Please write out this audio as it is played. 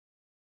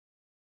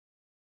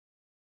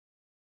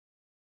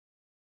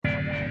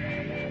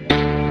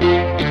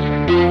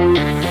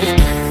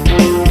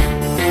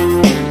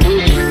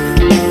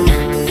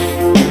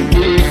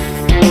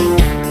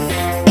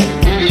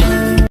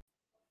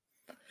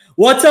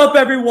What's up,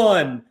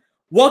 everyone?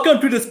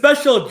 Welcome to the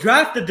special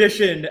draft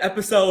edition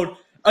episode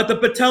of the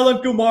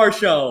Patel Kumar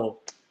Show.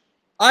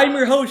 I'm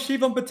your host,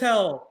 Shivam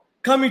Patel,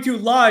 coming to you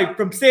live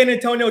from San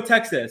Antonio,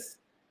 Texas.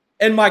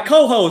 And my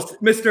co-host,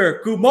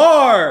 Mr.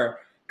 Kumar,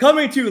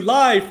 coming to you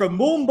live from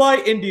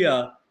Mumbai,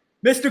 India.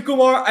 Mr.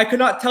 Kumar, I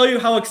cannot tell you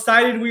how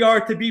excited we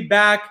are to be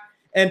back.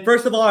 And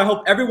first of all, I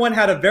hope everyone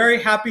had a very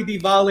happy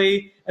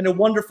Diwali and a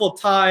wonderful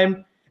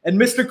time. And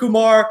Mr.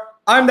 Kumar,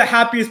 I'm the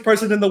happiest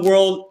person in the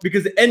world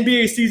because the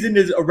NBA season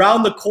is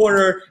around the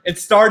corner and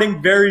starting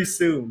very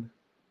soon.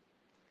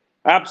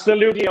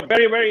 Absolutely. A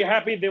very, very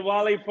happy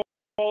Diwali,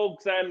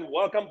 folks, and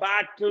welcome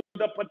back to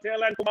the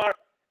Patel and Kumar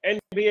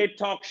NBA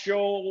talk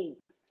show.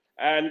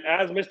 And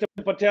as Mr.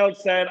 Patel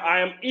said, I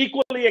am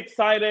equally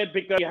excited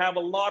because we have a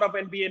lot of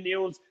NBA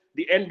news.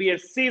 The NBA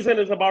season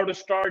is about to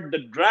start.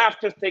 The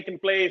draft has taken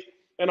place.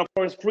 And of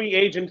course, free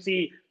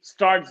agency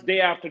starts day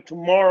after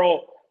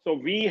tomorrow. So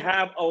we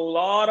have a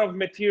lot of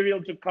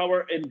material to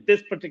cover in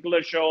this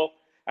particular show.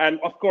 And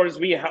of course,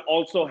 we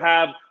also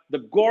have the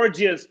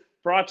gorgeous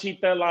Prachi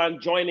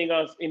Tehlan joining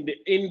us in the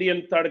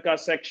Indian Tadka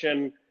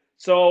section.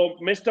 So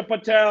Mr.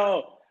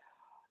 Patel,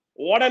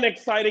 what an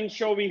exciting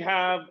show we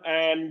have.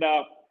 And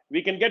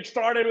we can get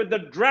started with the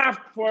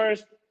draft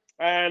first.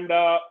 And,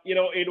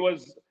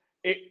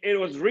 it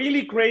was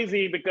really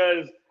crazy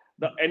because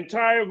the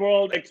entire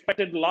world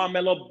expected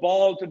LaMelo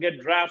Ball to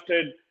get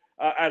drafted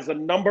as a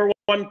number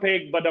one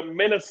pick, but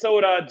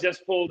Minnesota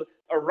just pulled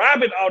a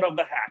rabbit out of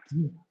the hat.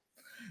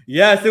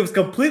 Yes, it was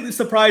completely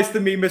surprised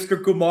to me,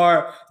 Mr.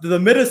 Kumar, that the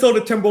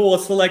Minnesota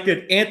Timberwolves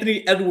selected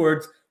Anthony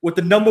Edwards with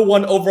the number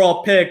one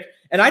overall pick.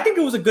 And I think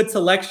it was a good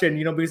selection,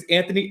 because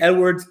Anthony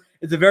Edwards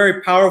is a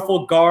very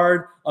powerful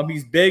guard.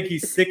 He's big.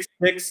 He's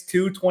 6'6",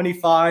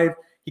 225.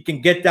 He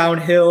can get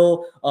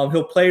downhill.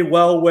 He'll play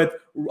well with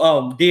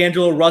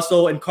D'Angelo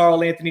Russell and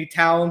Karl Anthony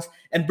Towns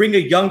and bring a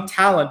young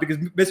talent because,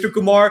 Mr.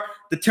 Kumar,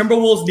 the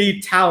Timberwolves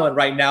need talent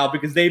right now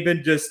because they've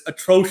been just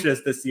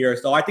atrocious this year.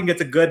 So I think it's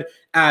a good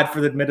ad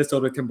for the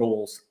Minnesota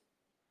Timberwolves.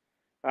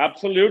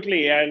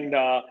 Absolutely. And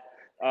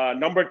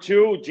number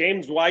two,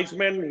 James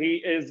Wiseman. He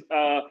is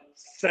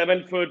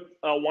 7 foot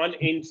 1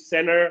 inch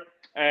center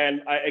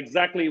and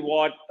exactly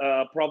what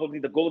probably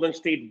the Golden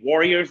State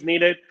Warriors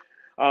needed.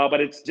 But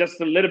it's just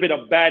a little bit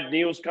of bad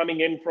news coming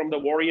in from the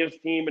Warriors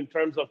team in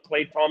terms of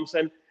Klay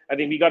Thompson. I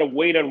think we got to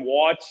wait and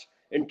watch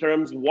in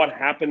terms of what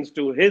happens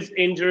to his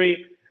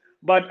injury.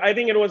 But I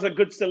think it was a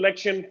good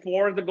selection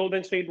for the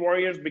Golden State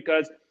Warriors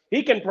because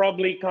he can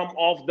probably come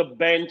off the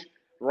bench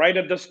right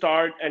at the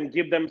start and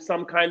give them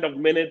some kind of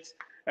minutes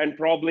and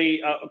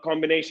probably a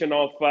combination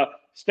of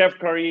Steph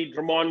Curry,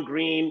 Draymond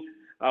Green,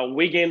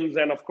 Wiggins,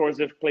 and of course,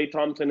 if Klay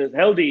Thompson is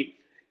healthy,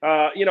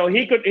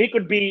 he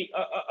could be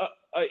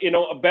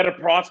a better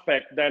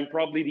prospect than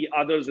probably the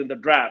others in the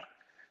draft.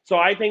 So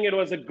I think it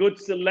was a good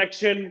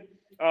selection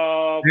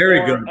for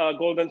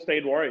Golden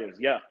State Warriors.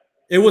 Yeah.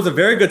 It was a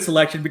very good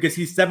selection because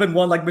he's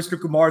 7'1", like Mr.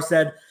 Kumar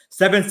said,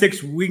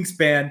 7'6"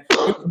 wingspan. He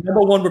was the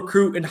number one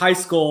recruit in high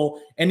school,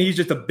 and he's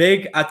just a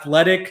big,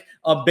 athletic,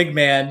 big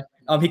man.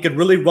 He can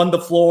really run the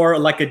floor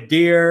like a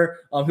deer.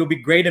 He'll be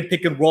great in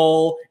pick and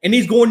roll, and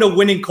he's going to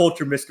winning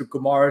culture, Mr.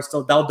 Kumar.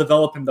 So that'll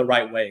develop him the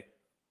right way.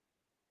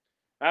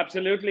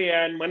 Absolutely.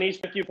 And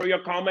Manish, thank you for your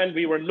comment.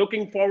 We were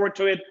looking forward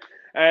to it.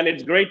 And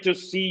it's great to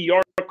see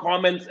your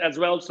comments as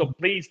well. So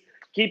please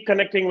keep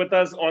connecting with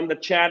us on the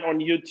chat on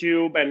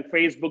YouTube and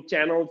Facebook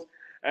channels.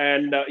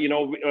 And,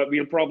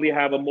 we'll probably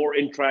have a more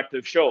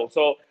interactive show.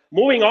 So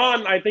moving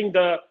on, I think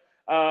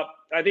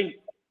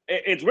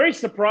it's very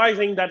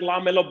surprising that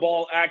LaMelo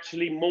Ball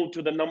actually moved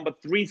to the number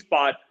 3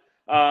 spot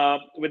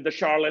with the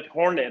Charlotte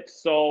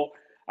Hornets. So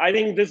I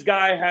think this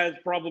guy has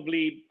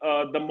probably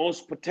the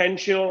most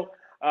potential.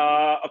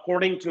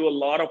 According to a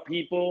lot of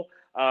people,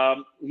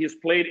 he's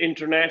played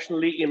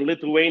internationally in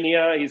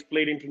Lithuania. He's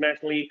played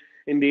internationally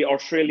in the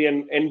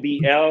Australian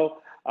NBL.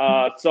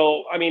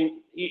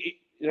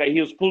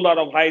 He was pulled out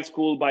of high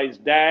school by his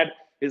dad.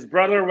 His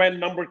brother went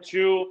number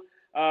 2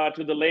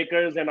 to the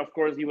Lakers. And of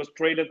course, he was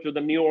traded to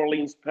the New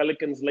Orleans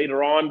Pelicans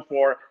later on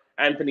for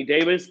Anthony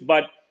Davis.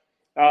 But,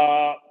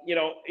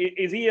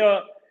 is he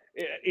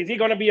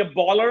going to be a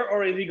baller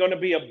or is he going to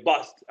be a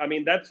bust? I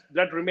mean,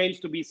 that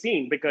remains to be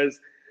seen because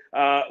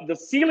the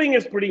ceiling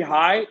is pretty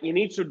high. He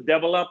needs to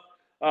develop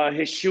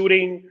his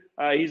shooting.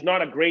 He's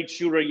not a great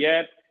shooter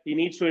yet. He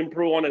needs to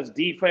improve on his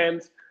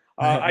defense.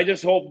 I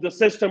just hope the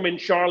system in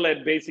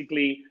Charlotte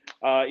basically,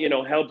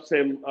 helps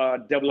him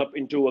develop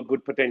into a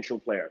good potential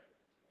player.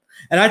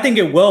 And I think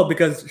it will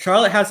because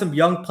Charlotte has some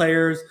young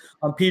players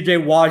on P.J.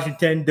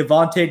 Washington,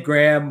 Devontae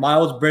Graham,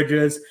 Miles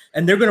Bridges,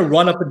 and they're going to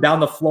run up and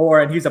down the floor.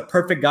 And he's a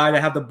perfect guy to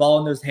have the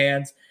ball in his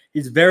hands.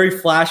 He's very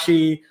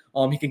flashy.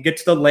 He can get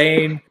to the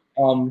lane.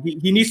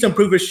 He needs to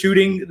improve his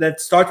shooting.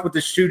 That starts with the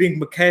shooting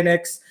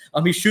mechanics.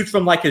 He shoots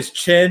from like his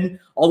chin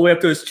all the way up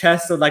to his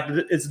chest. So like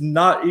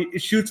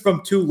it shoots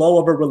from too low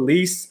of a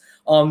release.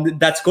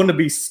 that's going to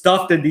be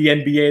stuffed in the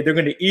NBA. They're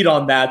going to eat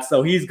on that.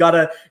 So he's got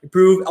to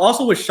improve.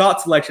 Also with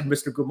shot selection,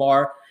 Mr.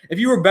 Kumar. If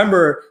you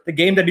remember the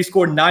game that he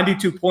scored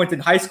 92 points in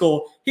high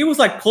school, he was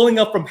like pulling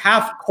up from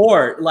half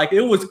court. Like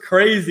it was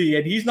crazy.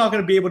 And he's not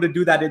going to be able to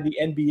do that in the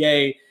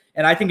NBA.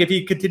 And I think if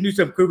he continues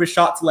to improve his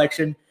shot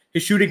selection,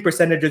 his shooting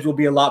percentages will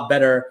be a lot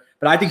better.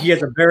 But I think he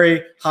has a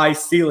very high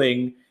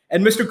ceiling.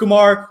 And Mr.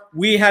 Kumar,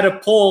 we had a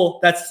poll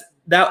that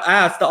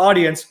asked the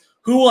audience,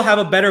 who will have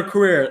a better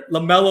career,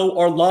 LaMelo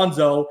or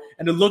Lonzo?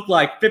 And it looked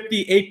like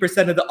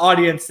 58% of the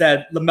audience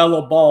said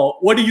LaMelo Ball.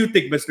 What do you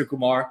think, Mr.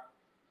 Kumar?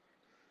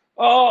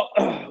 Well,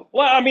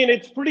 I mean,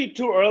 it's pretty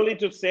too early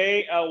to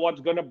say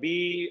what's going to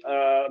be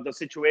the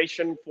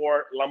situation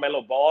for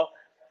LaMelo Ball.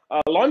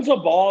 Lonzo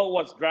Ball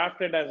was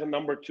drafted as a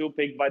 #2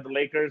 pick by the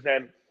Lakers,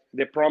 and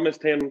they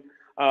promised him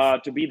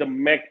to be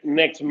the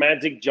next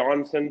Magic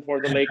Johnson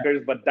for the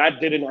Lakers, but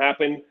that didn't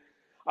happen.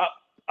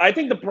 I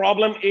think the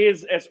problem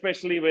is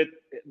especially with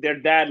their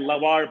dad,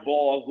 LaVar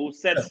Ball, who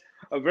sets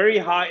a very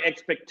high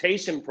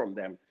expectation from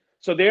them.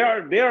 So they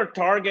are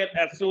target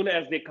as soon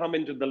as they come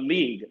into the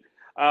league.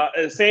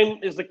 Same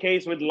is the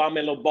case with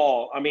LaMelo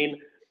Ball. I mean,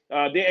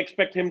 they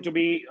expect him to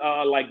be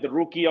like the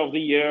rookie of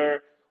the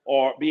year,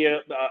 or be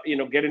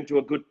get into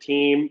a good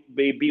team,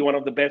 be one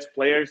of the best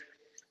players.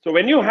 So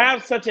when you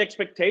have such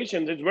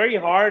expectations, it's very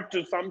hard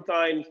to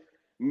sometimes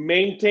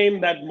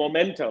maintain that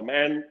momentum.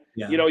 And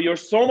you're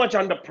so much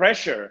under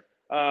pressure,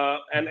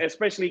 and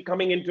especially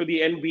coming into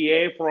the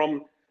NBA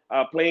from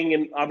playing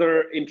in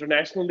other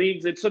international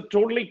leagues, it's a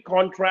totally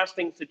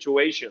contrasting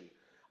situation.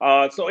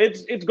 So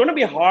it's going to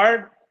be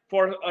hard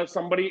for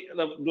somebody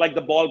like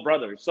the Ball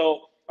brothers.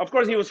 So of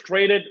course he was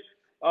traded.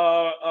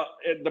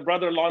 The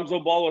brother Lonzo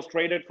Ball was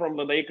traded from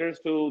the Lakers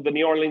to the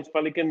New Orleans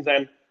Pelicans,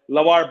 and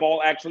LaVar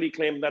Ball actually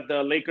claimed that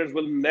the Lakers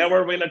will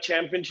never win a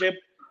championship,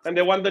 and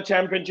they won the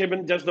championship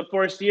in just the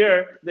first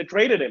year they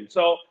traded him.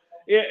 So,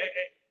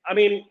 I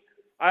mean,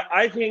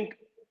 I think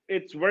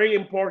it's very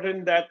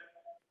important that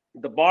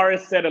the bar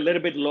is set a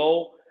little bit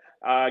low,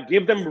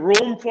 give them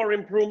room for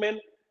improvement,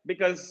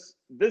 because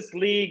this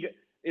league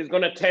is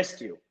going to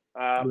test you.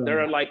 There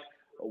are like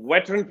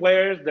veteran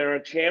players, there are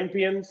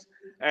champions,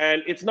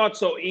 and it's not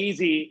so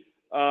easy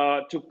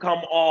to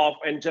come off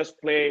and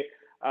just play,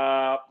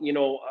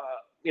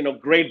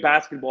 great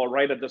basketball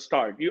right at the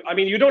start. You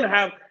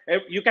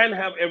can't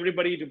have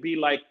everybody to be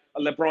like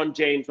a LeBron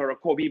James or a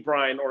Kobe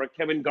Bryant or a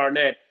Kevin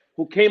Garnett,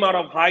 who came out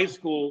of high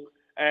school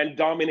and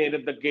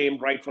dominated the game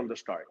right from the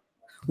start.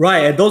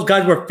 Right, and those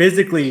guys were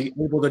physically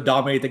able to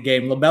dominate the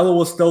game. LaMelo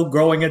was still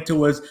growing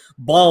into his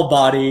ball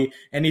body,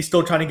 and he's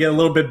still trying to get a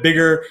little bit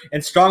bigger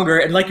and stronger.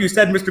 And like you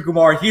said, Mr.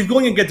 Kumar, he's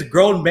going against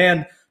grown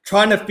men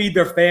trying to feed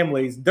their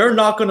families. They're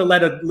not going to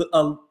let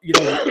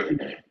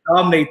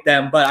dominate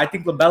them. But I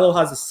think LaMelo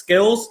has the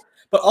skills.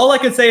 But all I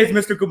can say is,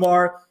 Mr.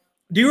 Kumar,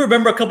 do you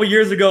remember a couple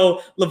years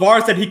ago,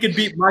 LeVar said he could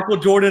beat Michael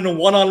Jordan in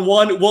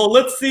one-on-one? Well,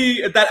 let's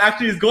see if that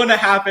actually is going to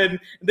happen.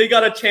 They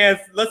got a chance.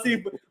 Let's see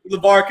if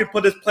LeVar can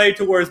put his play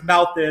to where his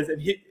mouth is,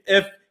 and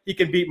if he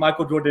can beat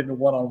Michael Jordan in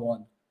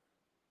one-on-one.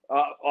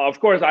 Of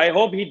course, I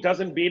hope he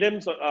doesn't beat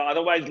him. So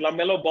otherwise,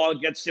 LaMelo Ball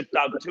gets shipped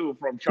out too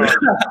from Charlotte.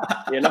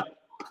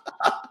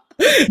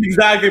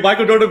 Exactly.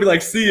 Michael Jordan will be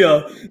like, "See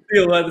ya."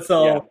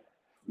 So,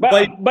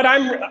 yeah. But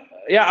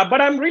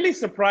I'm really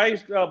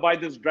surprised by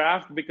this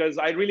draft, because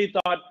I really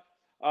thought.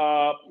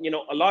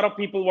 A lot of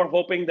people were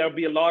hoping there'll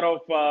be a lot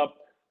of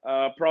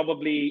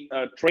probably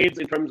trades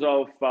in terms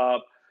of,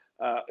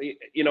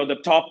 the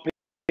top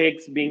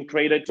picks being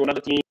traded to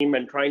another team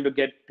and trying to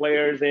get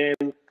players in,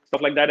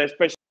 stuff like that,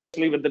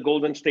 especially with the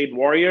Golden State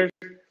Warriors.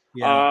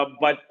 Yeah.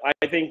 But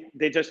I think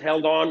they just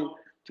held on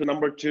to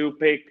 #2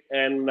 pick,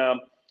 and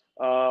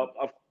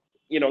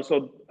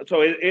so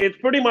it's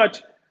pretty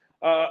much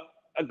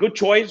a good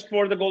choice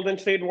for the Golden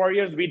State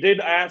Warriors. We did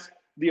ask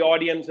the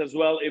audience as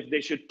well if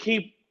they should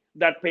keep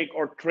that pick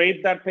or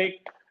trade that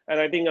pick, and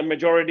I think a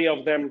majority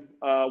of them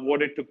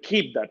voted to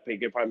keep that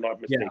pick, if I'm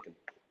not mistaken.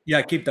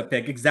 Yeah, keep the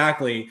pick,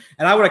 exactly.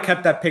 And I would have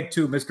kept that pick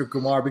too, Mr.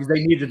 Kumar, because they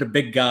needed a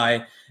big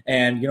guy,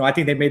 and I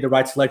think they made the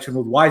right selection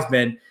with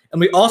Wiseman. And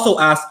we also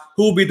asked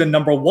who will be the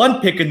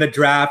 #1 pick in the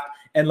draft,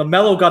 and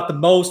LaMelo got the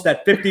most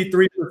at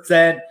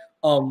 53%.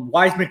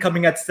 Wiseman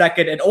coming at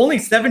second, and only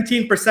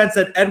 17%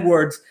 said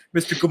Edwards,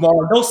 Mr.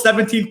 Kumar. Those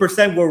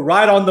 17% were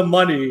right on the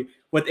money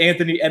with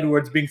Anthony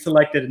Edwards being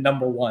selected at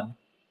 #1.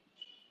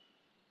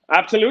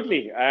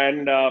 Absolutely.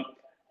 And,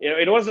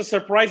 it was a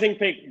surprising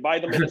pick by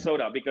the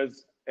Minnesota,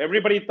 because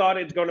everybody thought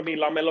it's going to be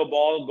LaMelo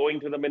Ball going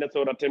to the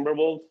Minnesota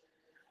Timberwolves.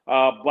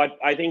 But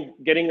I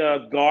think getting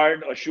a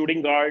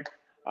shooting guard,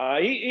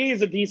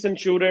 he's a decent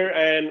shooter,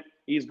 and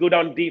he's good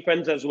on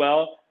defense as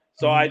well.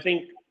 So I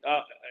think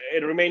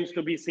it remains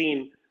to be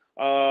seen,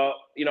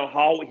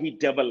 how he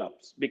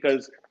develops,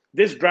 because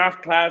this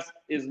draft class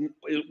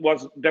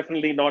was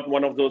definitely not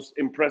one of those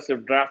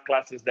impressive draft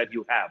classes that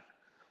you have.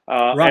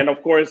 Right. And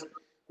of course,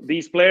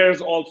 these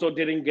players also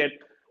didn't get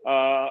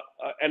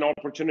an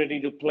opportunity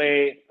to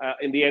play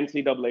in the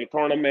NCAA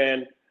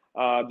tournament.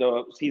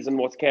 The season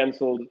was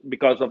canceled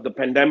because of the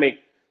pandemic.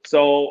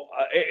 So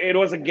it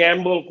was a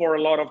gamble for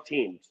a lot of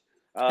teams.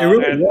 It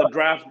really And was. the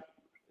draft,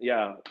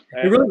 yeah.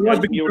 It really was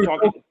And because you were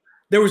talking.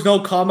 there was no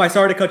combine.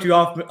 Sorry to cut you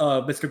off,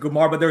 Mr.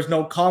 Kumar, but there was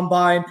no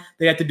combine.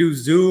 They had to do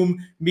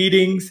Zoom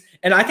meetings.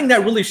 And I think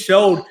that really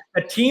showed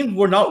that teams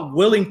were not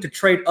willing to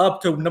trade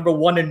up to number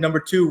 1 and number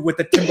 2 with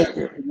the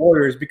Timberwolves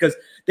Warriors, because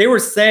they were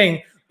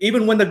saying,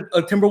 even when the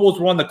Timberwolves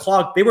were on the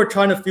clock, they were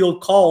trying to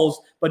field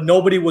calls, but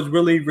nobody was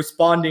really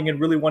responding and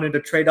really wanted to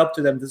trade up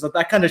to them. So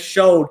that kind of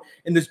showed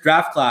in this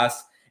draft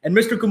class. And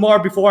Mr. Kumar,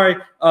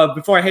 before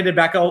I hand it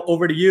back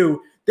over to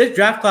you, this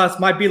draft class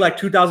might be like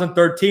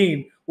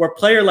 2013, where a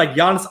player like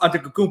Giannis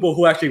Antetokounmpo,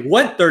 who actually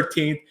went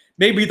 13th,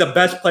 may be the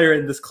best player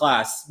in this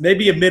class.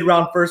 Maybe a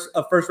mid-round first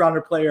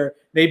rounder player,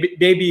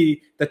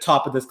 maybe the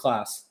top of this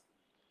class.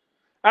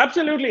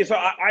 Absolutely. So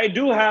I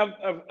do have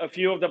a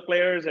few of the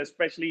players,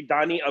 especially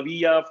Dani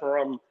Avia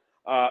from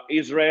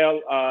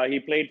Israel. He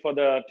played for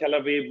the Tel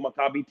Aviv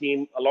Maccabi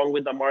team along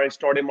with Amare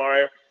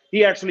Stoudemire.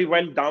 He actually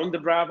went down the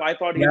draft. I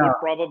thought he would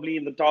probably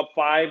in the top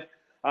 5.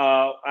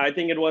 I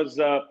think it was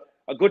a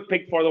good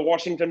pick for the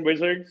Washington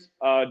Wizards,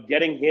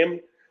 getting him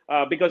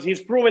because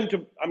he's proven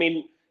to. I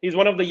mean, he's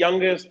one of the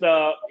youngest,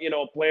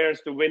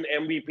 players to win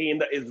MVP in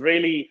the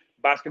Israeli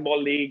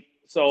basketball league.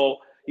 So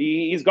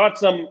he's got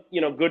some,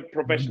 good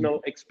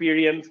professional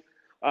experience.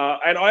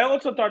 And I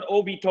also thought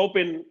Obi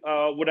Toppin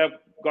would have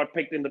got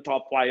picked in the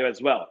top 5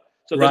 as well.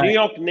 So the New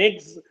York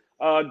Knicks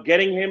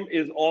getting him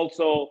is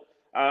also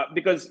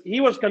because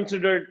he was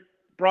considered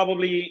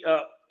probably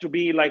to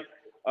be like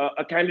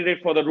a candidate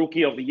for the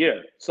Rookie of the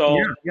Year. So,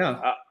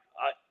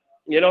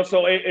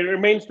 so it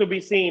remains to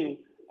be seen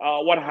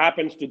what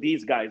happens to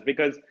these guys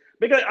because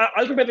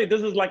ultimately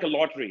this is like a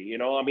lottery.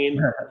 I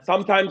mean,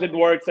 sometimes it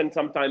works and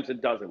sometimes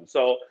it doesn't.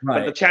 So,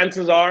 but the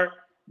chances are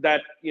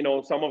that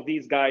some of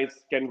these guys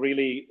can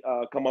really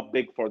come up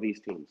big for these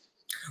teams.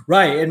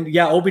 Right. And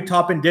yeah, Obi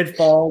Toppin did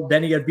fall.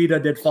 Deni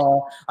Avdija did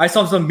fall. I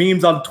saw some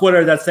memes on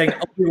Twitter that saying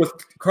Obi was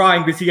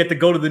crying because he had to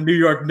go to the New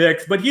York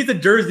Knicks, but he's a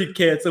Jersey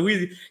kid, so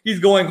he's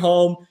going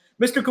home.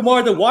 Mr.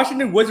 Kumar, the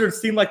Washington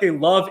Wizards seem like they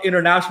love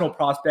international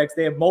prospects.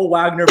 They have Mo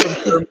Wagner from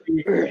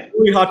Germany,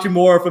 Rui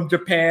Hachimura from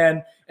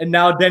Japan, and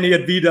now Deni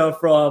Avdija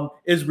from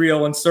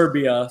Israel and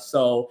Serbia.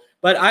 So,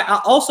 but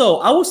I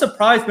was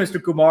surprised,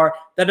 Mr. Kumar,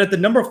 that at the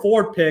number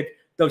 4 pick,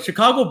 the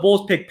Chicago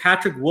Bulls picked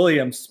Patrick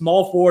Williams,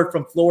 small forward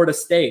from Florida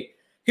State.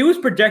 He was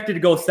projected to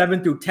go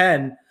 7 through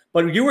 10,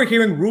 but you were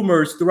hearing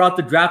rumors throughout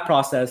the draft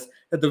process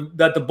that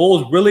the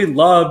Bulls really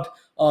loved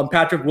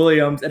Patrick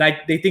Williams, and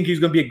they think he's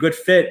going to be a good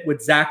fit with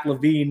Zach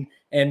LaVine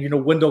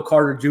and Wendell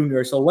Carter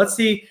Jr. So let's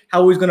see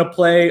how he's going to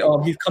play.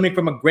 He's coming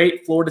from a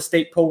great Florida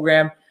State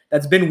program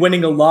that's been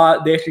winning a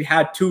lot. They actually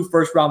had 2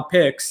 first-round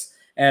picks,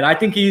 and I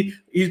think he's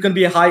going to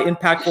be a high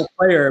impactful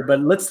player. But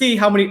let's see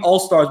how many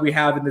All-Stars we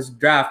have in this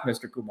draft,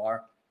 Mr.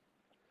 Kumar.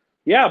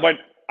 Yeah, but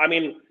I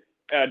mean,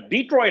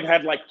 Detroit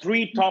had like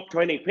 3 top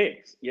 20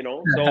 picks,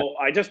 So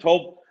I just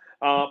hope,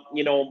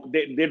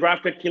 they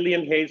drafted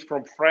Killian Hayes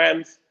from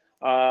France.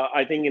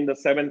 I think in the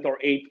 7th or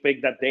 8th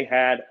pick that they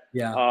had.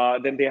 Yeah.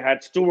 Then they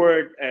had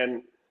Stewart,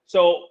 and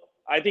so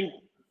I think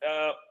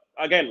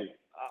again,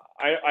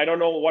 I don't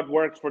know what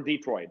works for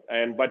Detroit,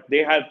 but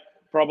they had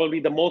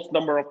probably the most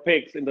number of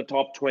picks in the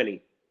top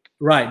 20.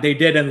 Right, they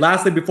did. And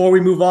lastly, before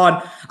we move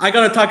on, I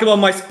got to talk about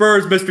my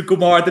Spurs, Mr.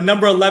 Kumar, the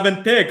number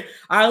 11 pick.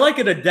 I like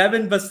it, a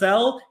Devin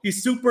Vassell.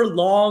 He's super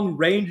long,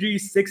 rangy,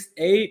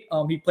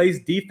 6'8". He plays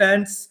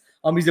defense.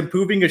 He's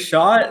improving his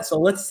shot. So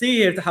let's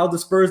see how the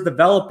Spurs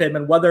develop him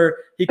and whether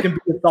he can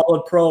be a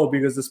solid pro,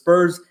 because the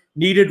Spurs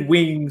needed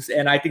wings,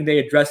 and I think they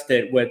addressed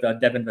it with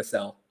Devin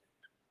Vassell.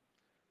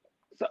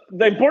 So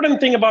the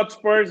important thing about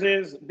Spurs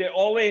is they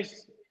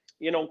always,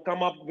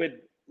 come up with,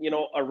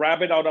 a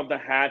rabbit out of the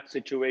hat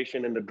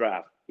situation in the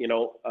draft.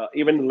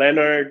 Even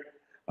Leonard,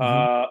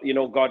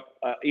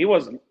 he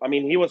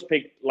was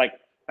picked like,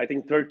 I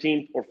think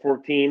 13th or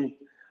 14th,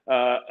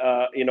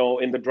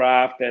 in the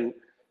draft. And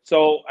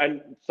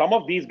some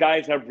of these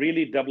guys have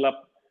really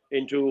developed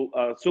into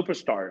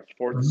superstars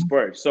for the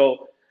Spurs.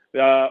 So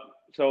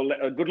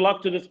good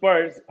luck to the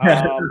Spurs,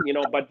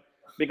 but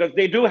because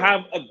they do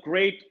have a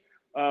great,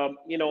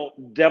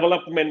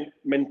 development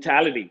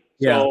mentality.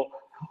 Yeah. So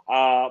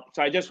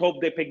I just hope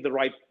they pick the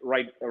right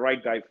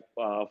guy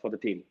for the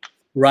team.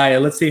 Right.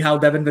 Let's see how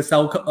Devin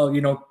Vassell,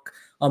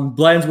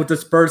 blends with the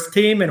Spurs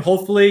team, and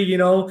hopefully,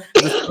 the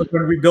Spurs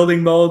are in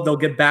rebuilding mode. They'll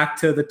get back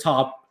to the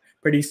top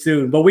pretty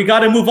soon. But we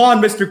got to move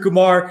on, Mr.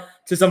 Kumar,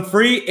 to some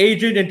free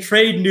agent and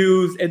trade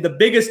news. And the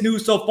biggest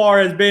news so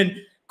far has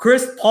been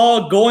Chris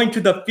Paul going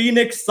to the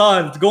Phoenix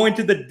Suns, going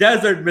to the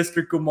desert,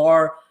 Mr.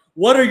 Kumar.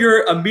 What are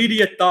your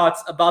immediate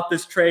thoughts about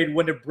this trade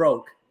when it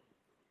broke?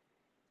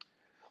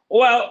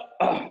 Well,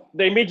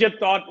 the immediate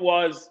thought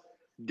was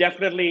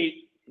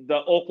definitely the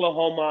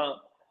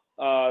Oklahoma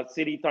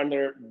City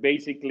Thunder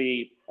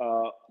basically,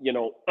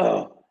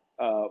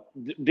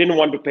 didn't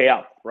want to pay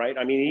up, right?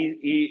 I mean,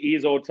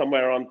 he's owed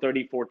somewhere around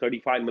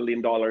 $34-35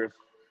 million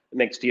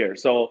next year.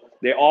 So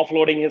they're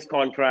offloading his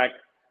contract,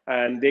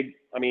 and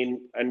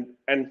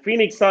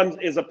Phoenix Suns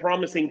is a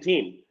promising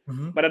team.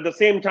 But at the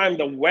same time,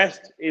 the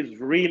West is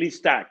really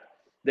stacked.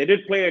 They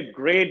did play a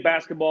great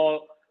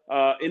basketball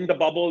in the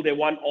bubble. They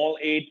won all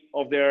 8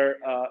 of their,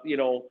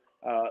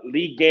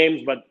 league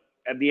games, but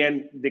at the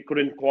end, they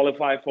couldn't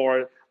qualify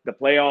for the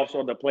playoffs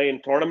or the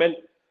play-in tournament.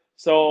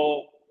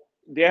 So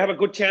they have a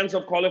good chance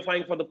of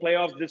qualifying for the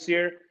playoffs this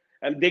year.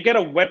 And they get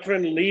a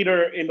veteran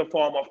leader in the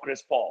form of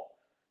Chris Paul.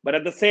 But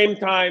at the same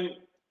time,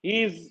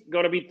 he's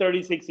going to be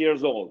 36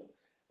 years old.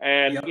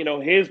 And,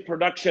 his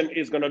production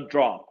is going to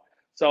drop.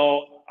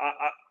 So,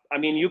 I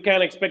mean, you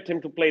can't expect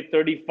him to play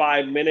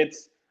 35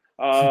 minutes,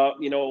 for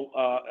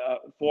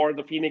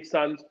the Phoenix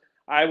Suns.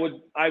 I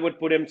would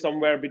put him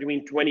somewhere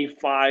between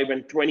 25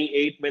 and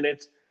 28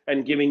 minutes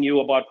and giving you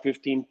about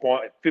 15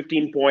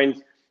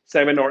 points,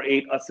 7 or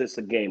 8 assists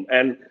a game.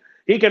 And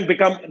he can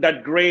become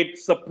that great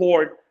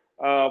support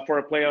for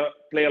a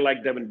player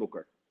like Devin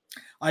Booker.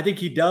 I think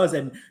he does,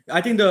 and I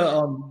think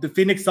the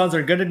Phoenix Suns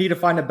are going to need to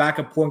find a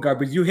backup point guard.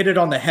 But you hit it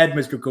on the head,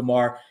 Mr.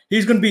 Kumar.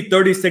 He's going to be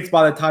 36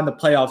 by the time the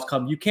playoffs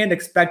come. You can't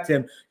expect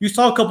him. You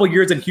saw a couple of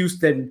years in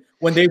Houston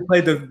when they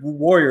played the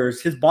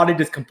Warriors. His body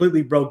just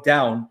completely broke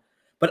down.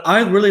 But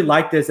I really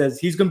like this as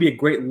he's going to be a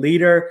great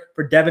leader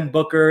for Devin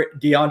Booker,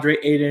 DeAndre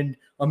Ayton.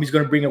 He's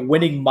going to bring a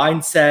winning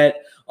mindset.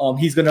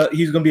 He's going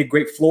to be a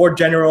great floor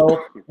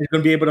general. He's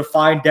going to be able to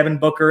find Devin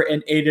Booker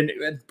and Ayton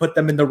and put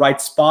them in the right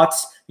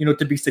spots,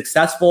 to be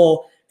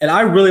successful. And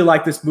I really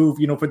like this move,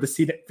 for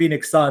the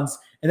Phoenix Suns.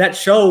 And that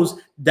shows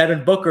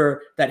Devin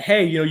Booker that,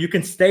 hey, you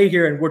can stay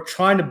here and we're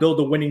trying to build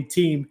a winning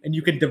team and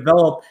you can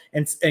develop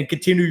and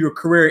continue your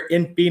career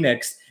in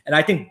Phoenix. And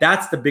I think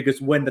that's the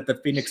biggest win that the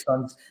Phoenix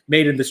Suns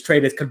made in this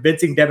trade, is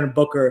convincing Devin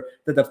Booker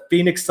that the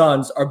Phoenix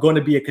Suns are going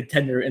to be a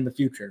contender in the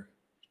future.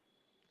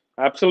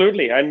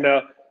 Absolutely. And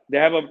they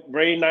have a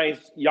very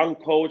nice young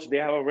coach. They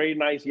have a very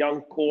nice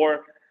young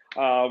core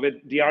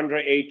with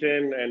DeAndre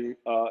Ayton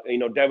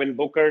and, Devin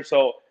Booker.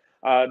 So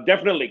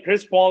definitely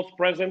Chris Paul's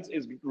presence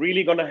is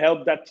really going to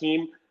help that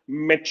team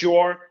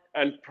mature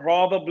and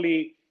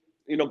probably,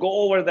 go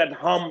over that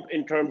hump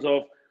in terms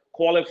of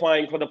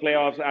qualifying for the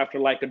playoffs after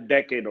like a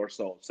decade or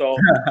so. So,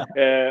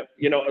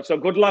 so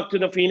good luck to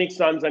the Phoenix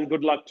Suns and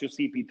good luck to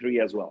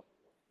CP3 as well.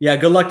 Yeah,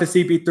 good luck to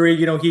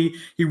CP3.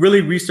 He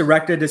really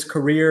resurrected his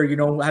career,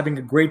 having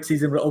a great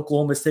season with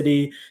Oklahoma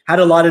City, had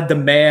a lot of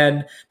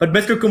demand. But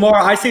Mr. Kumar,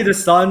 I see the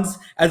Suns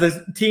as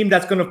a team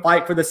that's going to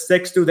fight for the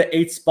 6th through the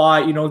 8th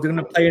spot. They're going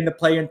to play in the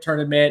play-in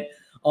tournament.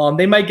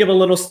 They might give a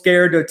little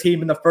scare to a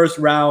team in the first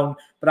round,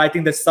 but I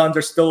think the Suns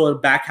are still in the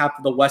back half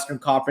of the Western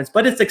Conference.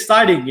 But it's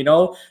exciting,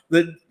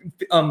 The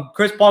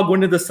Chris Paul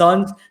going to the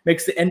Suns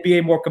makes the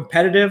NBA more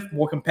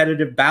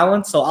competitive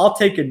balance. So I'll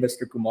take it,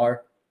 Mr.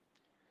 Kumar.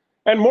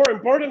 And more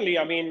importantly,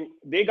 I mean,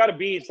 they got to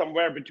be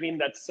somewhere between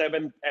that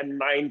 7th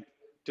and 9th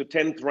to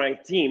 10th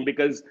ranked team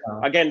because,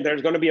 again,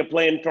 there's going to be a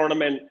play-in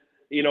tournament,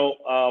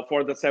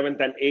 for the 7th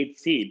and 8th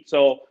seed.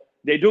 So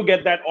they do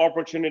get that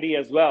opportunity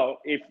as well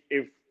if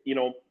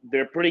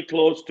they're pretty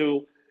close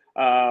to,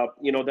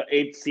 the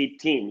 8th seed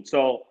team.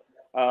 So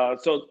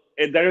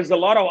there is a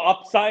lot of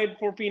upside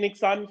for Phoenix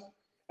Suns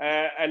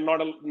and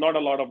not a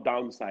lot of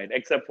downside,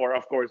 except for,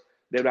 of course,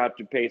 they would have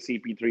to pay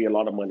CP3 a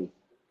lot of money.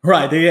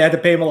 Right, they had to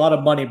pay him a lot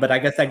of money, but I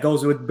guess that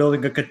goes with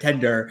building a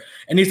contender.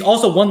 And he's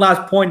also, one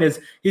last point is,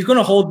 he's going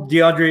to hold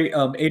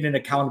DeAndre Ayton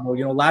accountable.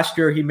 Last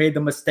year he made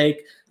the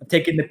mistake of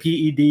taking the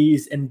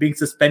PEDs and being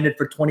suspended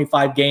for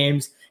 25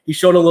 games. He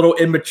showed a little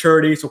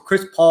immaturity. So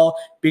Chris Paul,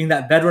 being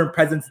that veteran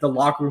presence in the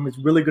locker room, is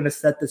really going to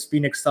set this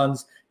Phoenix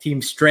Suns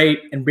team straight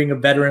and bring a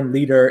veteran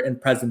leader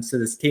and presence to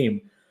this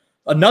team.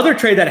 Another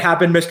trade that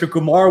happened, Mr.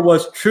 Kumar,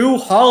 was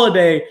Jrue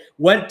Holiday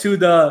went to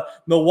the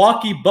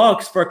Milwaukee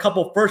Bucks for a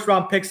couple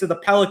first-round picks of the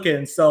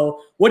Pelicans.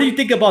 So what do you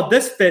think about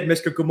this fit,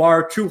 Mr.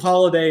 Kumar? Jrue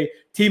Holiday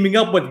teaming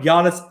up with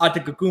Giannis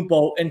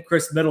Antetokounmpo and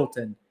Chris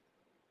Middleton.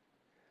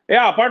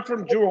 Yeah, apart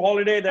from Jrue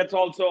Holiday, that's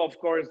also, of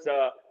course,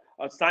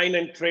 a sign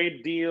and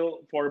trade deal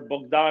for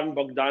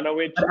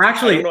Bogdanovic. But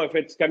actually, I don't know if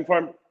it's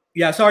confirmed.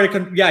 Yeah, sorry.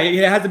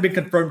 It hasn't been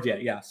confirmed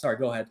yet. Yeah, sorry.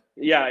 Go ahead.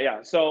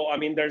 Yeah. So, I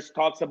mean, there's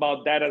talks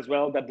about that as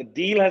well, that the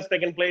deal has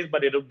taken place,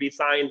 but it'll be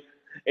signed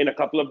in a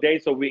couple of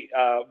days. So we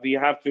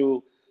have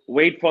to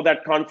wait for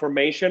that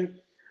confirmation.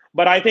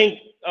 But I think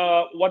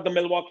what the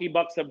Milwaukee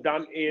Bucks have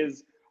done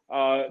is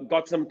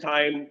got some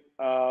time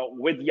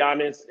with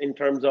Giannis in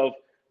terms of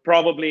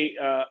probably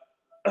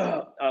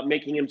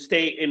making him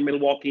stay in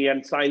Milwaukee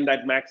and sign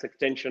that max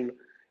extension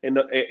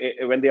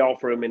when they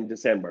offer him in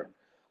December.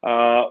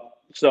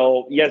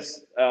 So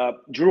yes,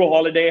 Jrue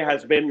Holiday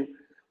has been,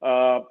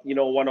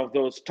 one of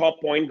those top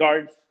point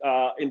guards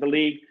in the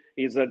league.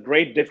 He's a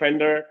great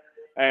defender,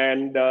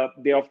 and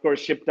they of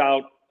course shipped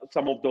out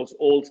some of those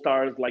old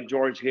stars like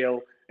George Hill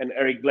and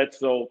Eric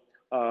Bledsoe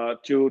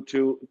to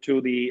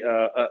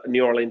the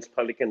New Orleans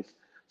Pelicans.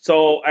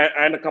 So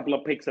and a couple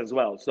of picks as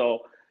well. So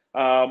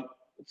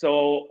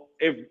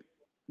if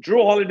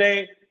Jrue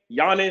Holiday,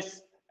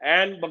 Giannis,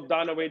 and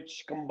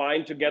Bogdanovic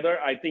combined together,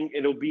 I think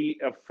it'll be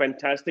a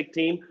fantastic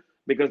team.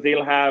 Because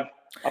they'll have,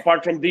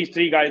 apart from these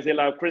three guys, they'll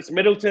have Chris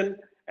Middleton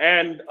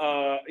and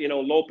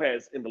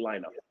Lopez in the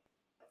lineup.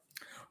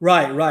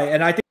 Right,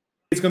 and I think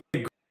it's going to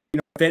be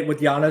fit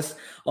with Giannis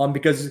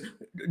because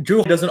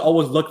Drew doesn't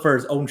always look for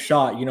his own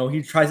shot. You know,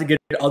 he tries to get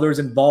others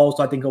involved.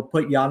 So I think he'll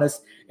put Giannis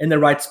in the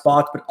right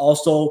spots, but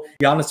also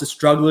Giannis is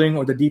struggling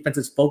or the defense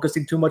is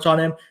focusing too much on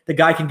him. The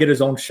guy can get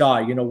his own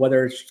shot, you know,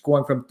 whether it's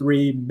scoring from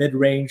three,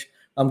 mid-range,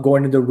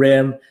 going to the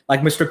rim. Like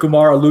Mr.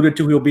 Kumar alluded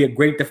to, he'll be a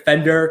great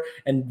defender.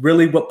 And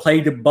really what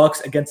played the Bucks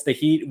against the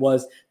Heat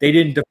was they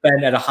didn't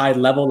defend at a high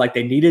level like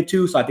they needed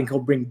to. So I think he'll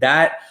bring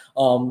that.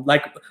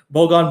 Like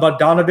Bogan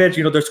Bogdanovic,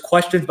 you know, there's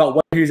questions about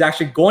whether he's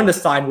actually going to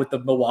sign with the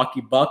Milwaukee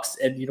Bucks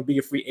and, you know, be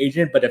a free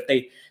agent. But if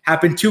they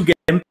happen to get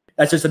him,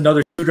 that's just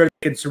another shooter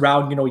they can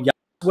surround, you know,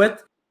 Giannis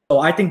with. So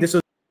I think this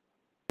was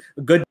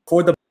good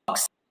for the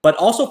Bucks, but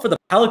also for the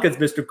Pelicans,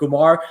 Mr.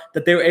 Kumar,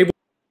 that they were able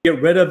to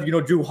get rid of, you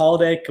know, Drew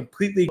Holiday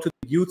completely to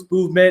the youth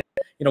movement,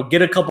 you know,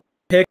 get a couple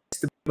picks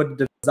to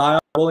with Zion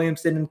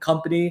Williamson and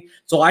company.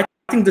 So I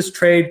think this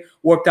trade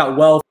worked out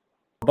well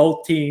for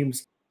both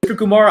teams. Mr.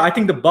 Kumar, I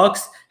think the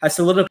Bucks have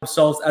solidified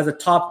themselves as a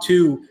top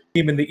 2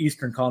 team in the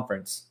Eastern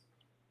Conference.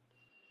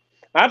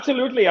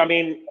 Absolutely. I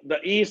mean, the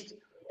East,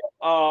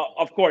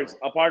 of course,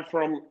 apart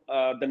from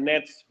the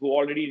Nets, who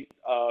already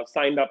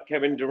signed up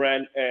Kevin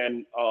Durant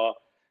and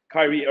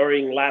Kyrie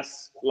Irving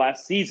last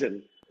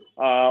season,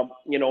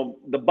 you know,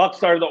 the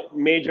Bucks are the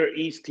major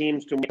East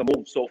teams to make a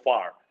move so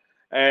far,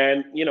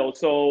 and you know,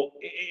 so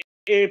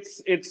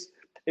it's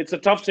a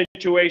tough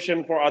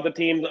situation for other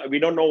teams. We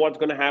don't know what's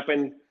going to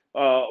happen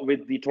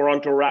with the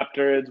Toronto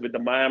Raptors, with the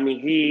Miami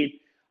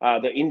Heat,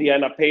 the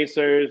Indiana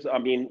Pacers. I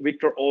mean,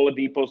 Victor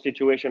Oladipo's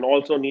situation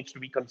also needs to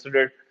be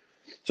considered.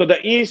 So the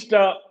East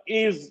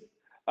is,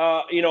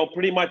 you know,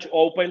 pretty much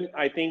open.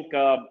 I think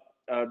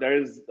there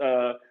is,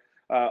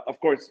 of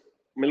course,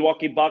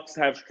 Milwaukee Bucks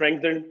have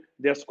strengthened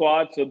their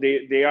squad, so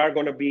they are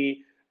going to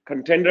be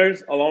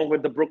contenders along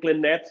with the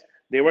Brooklyn Nets.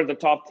 They were the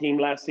top team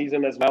last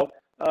season as well.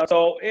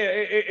 So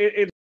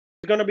it's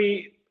going to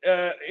be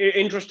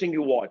interesting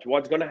to watch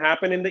what's going to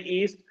happen in the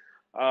East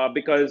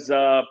because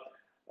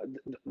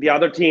the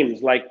other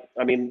teams, like,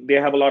 I mean, they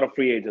have a lot of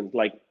free agents.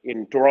 Like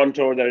in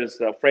Toronto, there's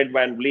Fred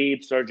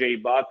VanVleet, Serge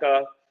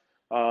Ibaka.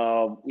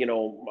 You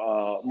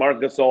know,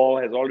 Marc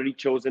Gasol has already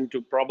chosen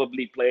to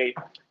probably play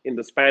in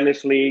the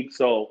Spanish league.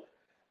 So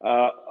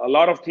a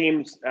lot of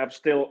teams have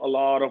still a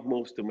lot of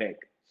moves to make.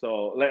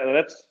 So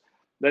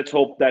let's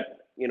hope that,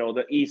 you know,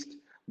 the East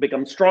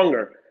becomes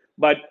stronger.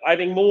 But I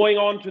think moving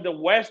on to the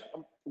West,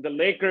 the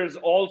Lakers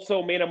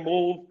also made a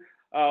move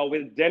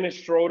with Dennis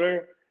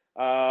Schroeder.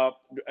 I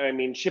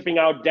mean, shipping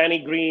out Danny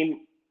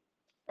Green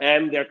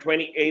and their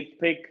 28th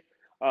pick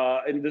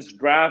in this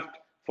draft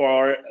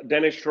for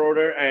Dennis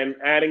Schroeder, and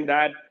adding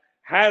that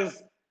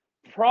has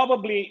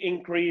probably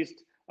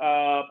increased,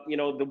 you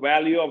know, the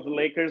value of the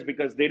Lakers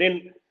because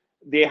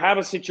they have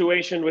a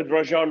situation with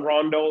Rajon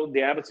Rondo, they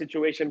have a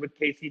situation with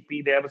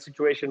KCP, they have a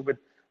situation with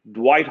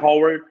Dwight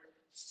Howard.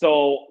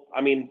 So, I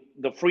mean,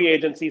 the free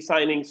agency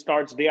signing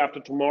starts day after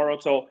tomorrow.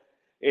 So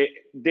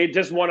they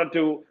just wanted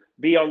to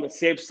be on the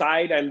safe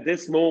side. And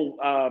this move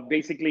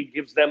basically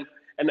gives them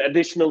an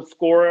additional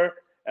scorer,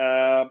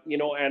 you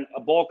know, and a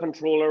ball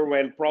controller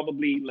when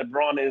probably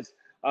LeBron is,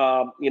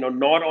 you know,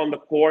 not on the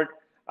court.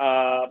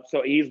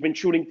 So he's been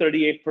shooting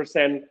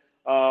 38%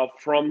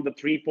 from the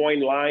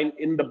three-point line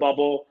in the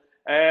bubble.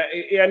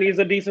 And he's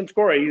a decent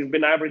scorer. He's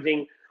been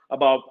averaging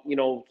about, you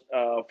know,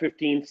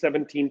 15,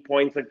 17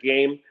 points a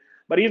game.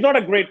 But he's not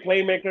a great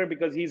playmaker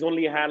because he's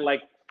only had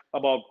like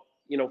about,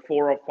 you know,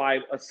 4 or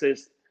 5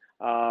 assists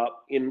for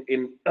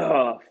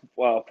the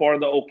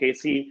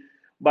OKC.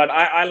 But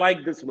I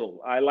like this move.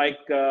 I like,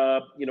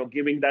 you know,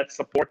 giving that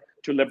support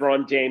to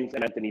LeBron James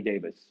and Anthony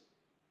Davis.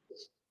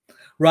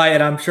 Right,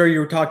 and I'm sure you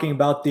were talking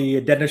about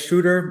the Dennis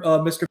Schroeder,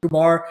 Mr.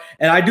 Kumar,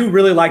 and I do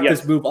really like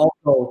this move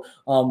also.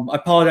 I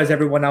apologize,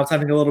 everyone. I was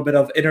having a little bit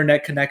of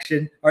internet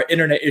connection or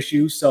internet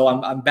issues, so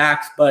I'm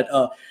back. But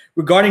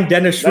regarding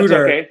Dennis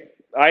Schroeder, that's okay.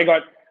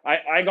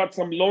 I got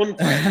some lone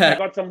time. I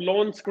got some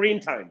lone screen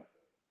time.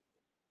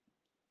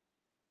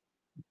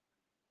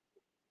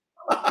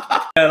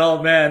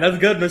 Oh man, that's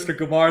good, Mr.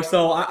 Kumar.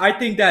 So I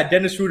think that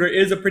Dennis Schroeder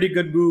is a pretty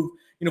good move,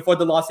 you know, for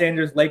the Los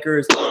Angeles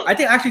Lakers. I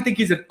actually think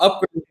he's an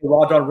upgrade to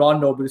Rajon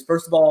Rondo because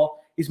first of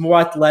all, he's more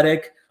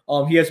athletic.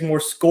 He has more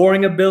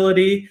scoring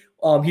ability.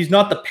 He's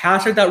not the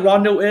passer that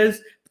Rondo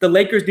is. The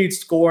Lakers need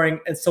scoring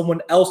and someone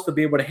else to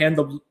be able to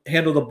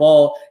handle the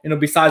ball, you know,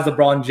 besides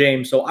LeBron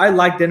James. So I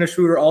like Dennis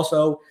Schroeder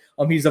also.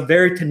 He's a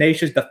very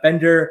tenacious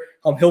defender.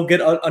 He'll get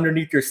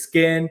underneath your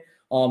skin.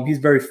 He's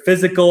very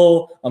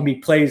physical. He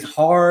plays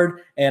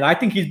hard. And I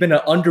think he's been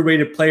an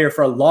underrated player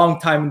for a long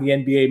time in the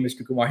NBA,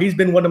 Mr. Kumar. He's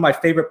been one of my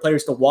favorite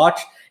players to watch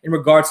in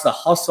regards to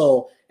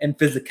hustle and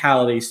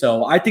physicality.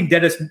 So I think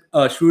Dennis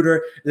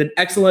Schroeder is an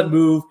excellent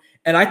move.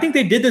 And I think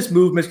they did this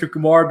move, Mr.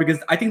 Kumar, because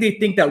I think they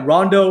think that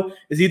Rondo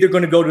is either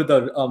going to go to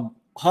the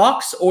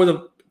Hawks or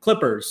the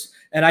Clippers.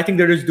 And I think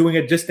they're just doing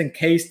it just in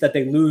case that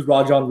they lose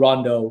Rajon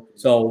Rondo.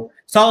 So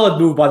solid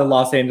move by the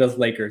Los Angeles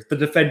Lakers, the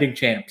defending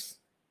champs.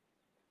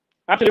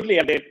 Absolutely.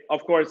 And they,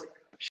 of course,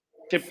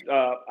 shipped,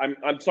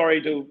 I'm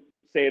sorry to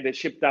say they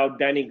shipped out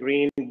Danny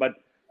Green, but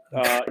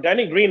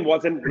Danny Green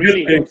wasn't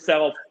really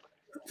himself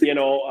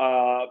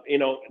I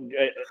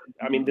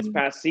mean, this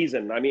past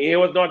season. I mean, he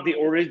was not the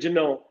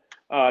original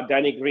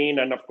Danny Green,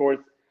 and of course,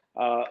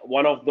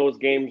 one of those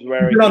games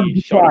where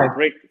he shot a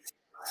brick.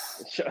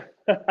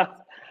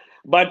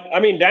 But I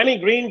mean, Danny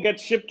Green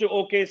gets shipped to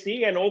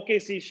OKC, and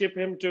OKC ship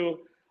him to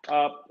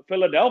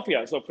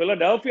Philadelphia. So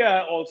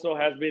Philadelphia also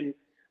has been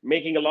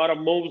making a lot of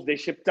moves. They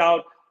shipped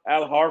out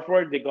Al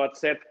Horford. They got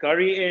Seth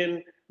Curry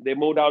in. They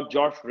moved out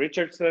Josh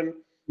Richardson.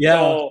 Yeah.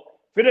 So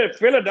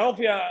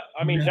Philadelphia,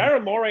 I mean,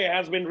 Daryl Morey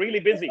has been really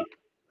busy.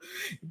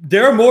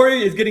 Daryl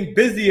Morey is getting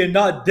busy and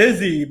not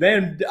dizzy,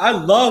 man. I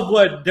love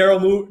what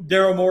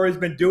Daryl Morey's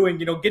been doing.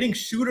 Getting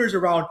shooters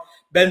around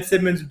Ben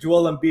Simmons,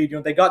 Joel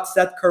Embiid. They got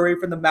Seth Curry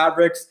from the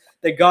Mavericks.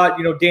 They got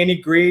Danny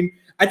Green.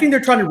 I think they're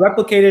trying to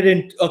replicate it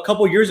in a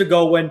couple years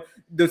ago when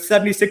the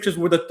 76ers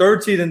were the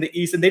third seed in the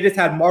East, and they just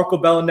had Marco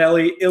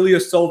Bellinelli, Ilya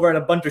Silva, and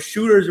a bunch of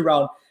shooters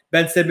around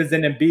Ben Simmons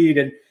and Embiid.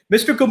 And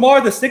Mr.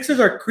 Kumar, the Sixers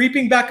are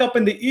creeping back up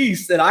in the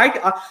East, and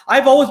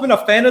I've always been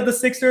a fan of the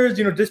Sixers,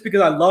 just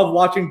because I love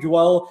watching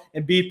Joel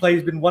Embiid play.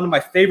 He's been one of my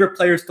favorite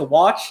players to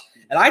watch,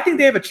 and I think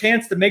they have a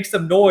chance to make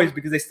some noise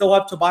because they still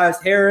have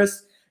Tobias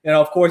Harris,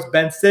 of course,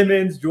 Ben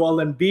Simmons, Joel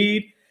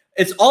Embiid.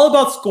 It's all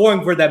about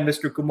scoring for them,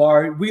 Mr.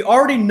 Kumar. We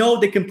already know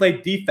they can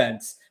play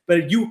defense,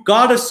 but you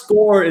gotta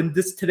score in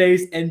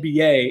today's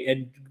NBA,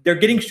 and they're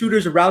getting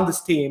shooters around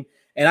this team,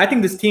 and I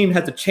think this team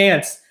has a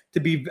chance to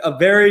be a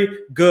very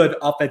good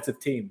offensive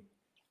team.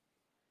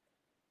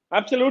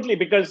 Absolutely,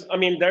 because I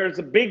mean, there's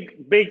a big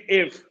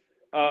if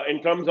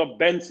in terms of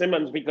Ben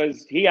Simmons,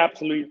 because he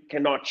absolutely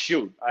cannot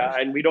shoot,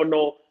 and we don't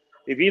know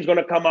if he's going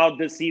to come out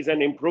this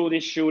season, improve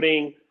his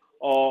shooting,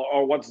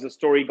 or what's the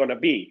story going to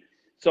be.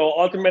 So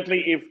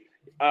ultimately, if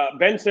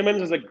Ben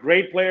Simmons is a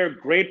great player,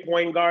 great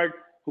point guard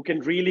who can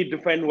really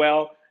defend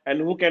well and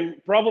who can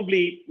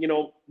probably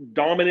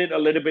dominate a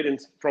little bit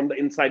from the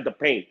inside the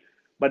paint,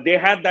 but they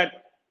had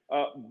that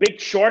big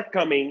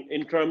shortcoming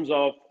in terms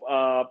of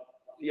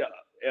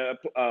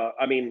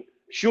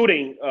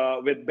shooting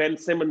with Ben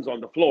Simmons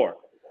on the floor.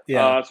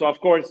 Yeah. So of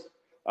course,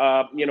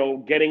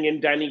 getting in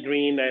Danny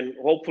Green, and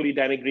hopefully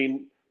Danny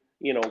Green,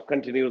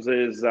 continues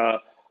his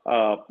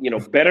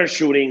better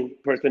shooting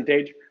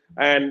percentage.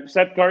 And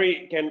Seth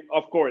Curry can,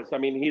 of course, I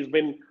mean, he's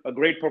been a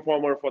great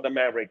performer for the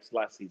Mavericks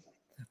last season.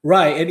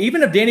 Right. And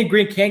even if Danny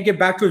Green can't get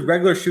back to his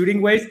regular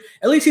shooting ways,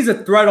 at least he's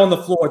a threat on the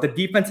floor. The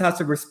defense has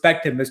to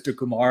respect him, Mr.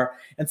 Kumar.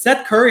 And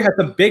Seth Curry had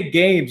some big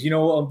games.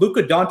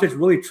 Luka Doncic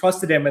really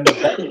trusted him. And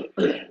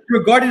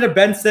regarding to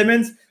Ben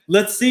Simmons,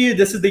 let's see,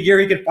 this is the year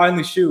he can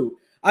finally shoot.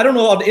 I don't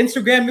know, on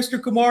Instagram,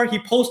 Mr. Kumar, he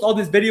posts all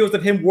these videos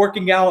of him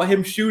working out,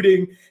 him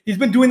shooting. He's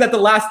been doing that the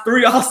last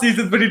 3 off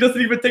seasons, but he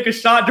doesn't even take a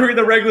shot during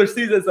the regular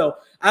season. So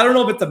I don't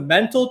know if it's a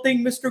mental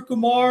thing, Mr.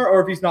 Kumar, or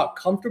if he's not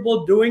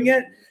comfortable doing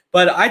it.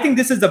 But I think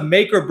this is a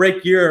make or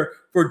break year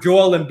for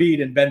Joel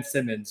Embiid and Ben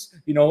Simmons,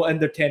 and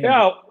their tandem.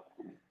 Yeah,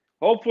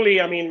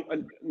 hopefully, I mean, a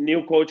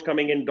new coach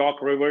coming in, Doc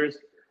Rivers,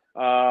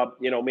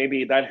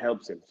 maybe that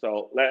helps him.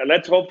 So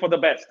let's hope for the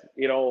best.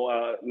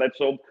 Let's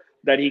hope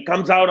that he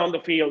comes out on the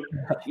field,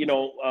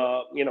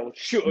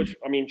 shooting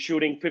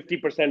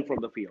 50% from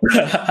the field.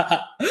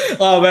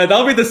 Oh man,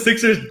 that'll be the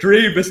Sixers'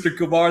 dream, Mr.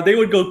 Kumar. They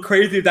would go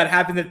crazy if that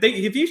happened.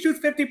 If he shoots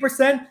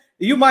 50%,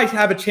 you might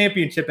have a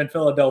championship in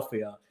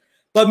Philadelphia.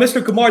 But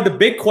Mr. Kumar, the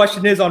big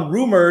question is on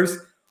rumors,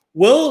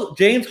 will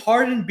James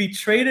Harden be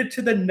traded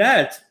to the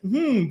Nets?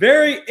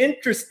 Very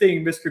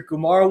interesting, Mr.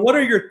 Kumar. What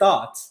are your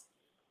thoughts?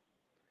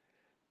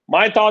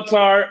 My thoughts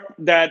are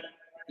that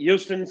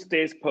Houston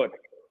stays put.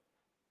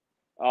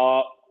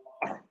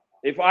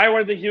 If I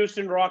were the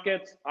Houston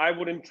Rockets, I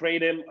wouldn't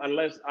trade him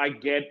unless I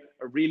get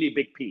a really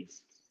big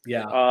piece.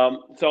 Yeah.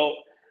 So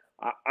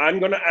I'm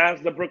going to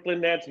ask the Brooklyn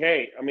Nets,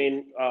 hey, I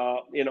mean,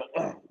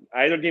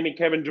 either give me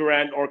Kevin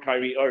Durant or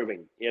Kyrie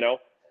Irving,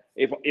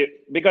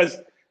 because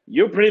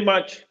you're pretty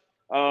much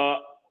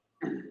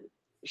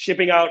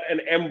shipping out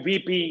an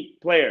MVP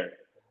player,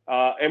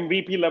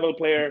 MVP level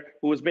player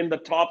who has been the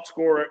top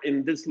scorer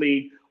in this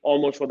league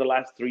almost for the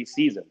last 3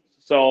 seasons.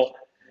 So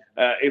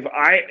if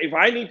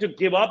I need to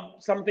give up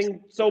something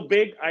so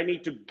big, I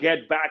need to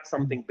get back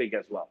something big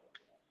as well.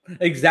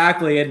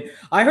 Exactly. And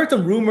I heard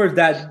some rumors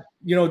that,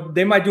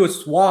 they might do a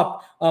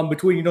swap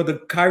between,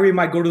 the Kyrie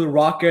might go to the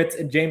Rockets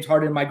and James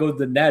Harden might go to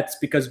the Nets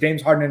because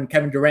James Harden and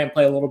Kevin Durant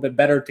play a little bit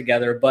better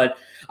together. But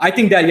I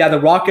think that, the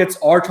Rockets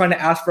are trying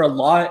to ask for a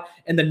lot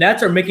and the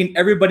Nets are making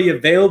everybody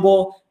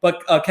available,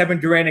 but Kevin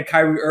Durant and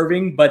Kyrie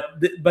Irving.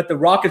 But the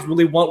Rockets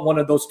really want one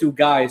of those 2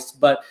 guys.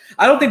 But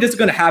I don't think this is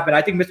going to happen.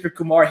 I think Mr.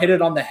 Kumar hit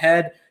it on the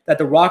head that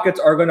the Rockets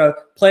are going to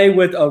play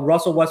with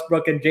Russell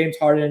Westbrook and James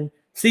Harden,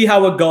 see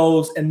how it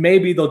goes, and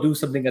maybe they'll do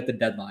something at the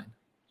deadline.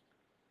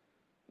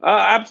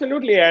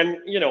 Absolutely. And,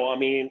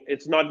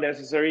 it's not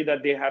necessary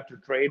that they have to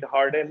trade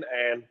Harden.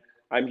 And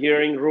I'm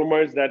hearing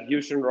rumors that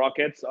Houston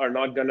Rockets are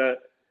not going to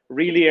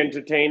really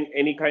entertain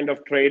any kind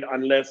of trade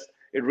unless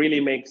it really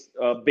makes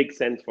big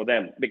sense for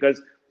them,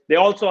 because they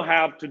also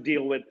have to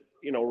deal with,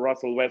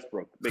 Russell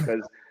Westbrook,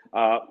 because,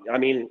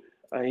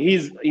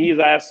 he's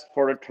asked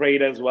for a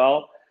trade as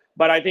well.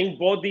 But I think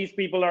both these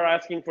people are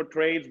asking for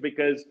trades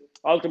because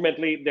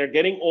ultimately they're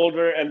getting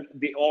older and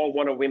they all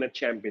want to win a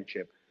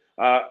championship.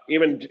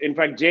 Even in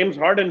fact, James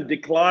Harden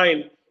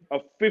declined a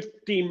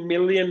 $50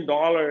 million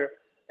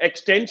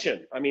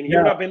extension. I mean, he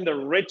would Yeah. have been the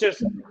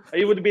richest.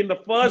 He would have been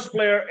the first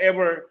player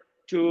ever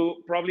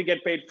to probably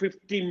get paid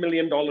 $50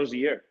 million a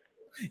year.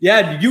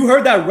 Yeah, you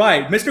heard that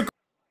right. Mr.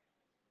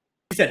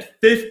 said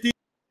 50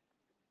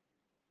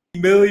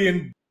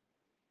 million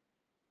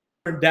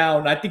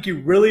down. I think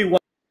you really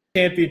want a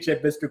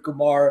championship, Mr.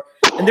 Kumar.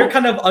 And they're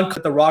kind of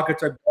uncut. The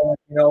Rockets are going,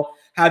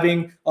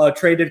 having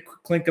traded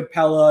Clint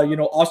Capella.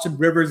 Austin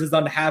Rivers is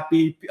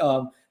unhappy.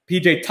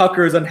 PJ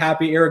Tucker is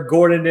unhappy. Eric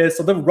Gordon is.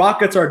 So the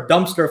Rockets are a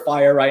dumpster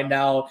fire right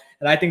now.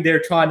 And I think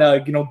they're trying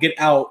to, get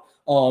out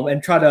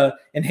and try to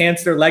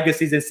enhance their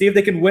legacies and see if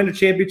they can win a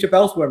championship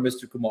elsewhere,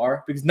 Mr.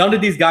 Kumar, because none of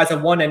these guys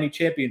have won any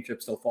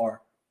championships so far.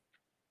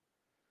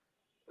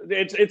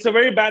 It's a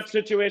very bad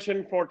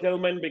situation for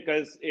Tillman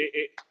because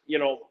I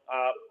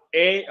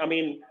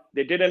mean,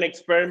 they did an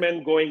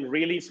experiment going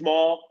really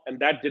small and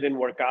that didn't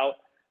work out.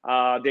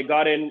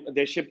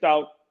 They shipped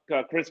out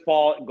Chris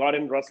Paul, got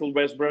in Russell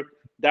Westbrook,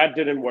 that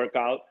didn't work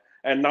out,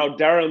 and now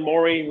Daryl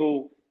Morey,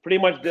 who pretty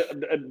much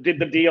did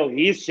the deal,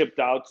 he's shipped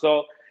out.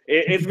 So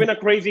it's been a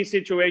crazy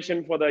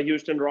situation for the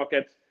Houston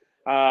Rockets.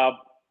 And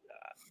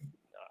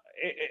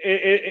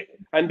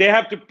they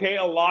have to pay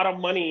a lot of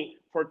money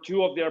for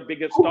two of their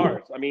biggest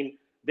stars. I mean,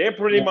 they're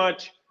pretty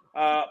much,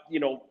 out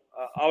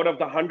of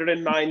the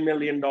 $109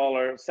 million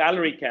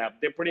salary cap,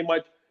 they pretty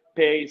much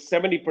pay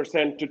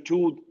 70% to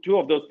two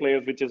of those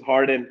players, which is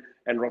Harden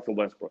and Russell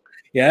Westbrook.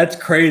 Yeah, it's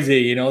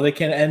crazy. They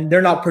can, and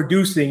they're not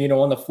producing,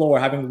 on the floor,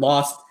 having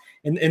lost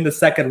in the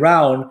second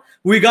round.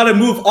 We got to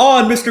move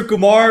on, Mr.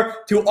 Kumar,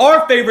 to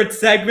our favorite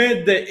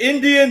segment, the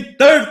Indian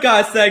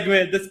Tadka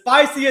segment, the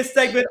spiciest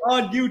segment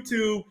on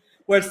YouTube,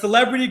 where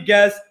celebrity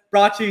guest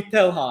Prachi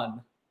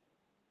Tehlan.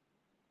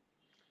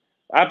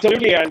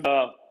 Absolutely, and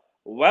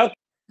welcome,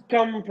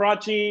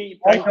 Prachi.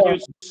 Thank you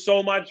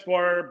so much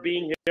for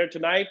being here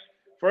tonight.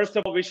 First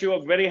of all, wish you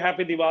a very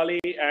happy Diwali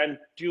and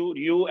to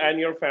you and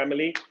your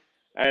family.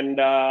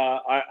 And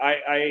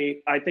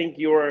I think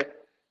you're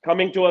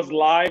coming to us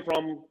live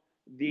from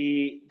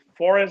the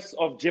forests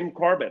of Jim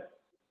Corbett.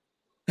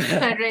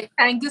 Right.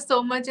 Thank you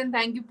so much, and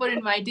thank you for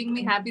inviting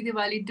me. Happy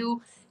Diwali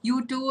to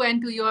you too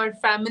and to your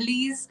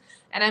families.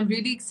 And I'm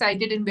really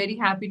excited and very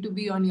happy to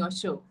be on your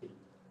show.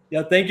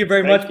 Yeah, thank you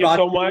very much. Thank you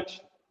so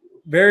much.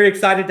 Very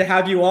excited to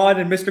have you on.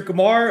 And Mr.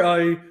 Kumar,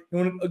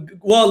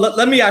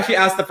 let me actually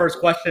ask the first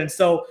question.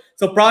 So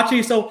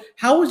Prachi, so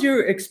how was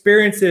your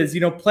experiences,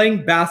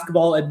 playing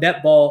basketball and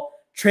netball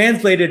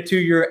translated to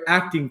your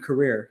acting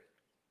career?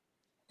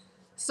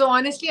 So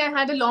honestly, I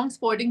had a long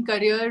sporting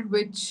career,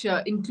 which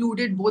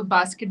included both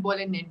basketball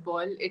and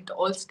netball. It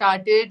all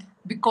started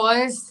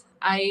because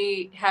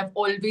I have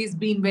always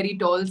been very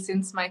tall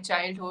since my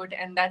childhood,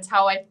 and that's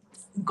how I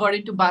got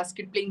into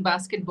playing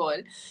basketball.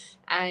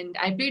 And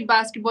I played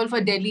basketball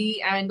for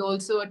Delhi and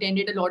also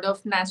attended a lot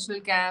of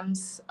national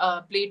camps,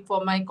 played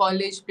for my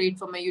college, played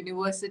for my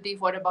university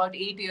for about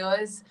 8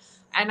 years.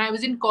 And I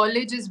was in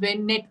college is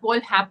when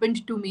netball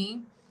happened to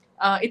me.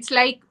 It's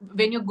like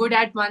when you're good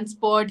at one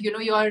sport, your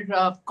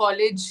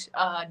college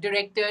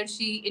director,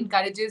 she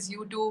encourages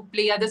you to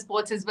play other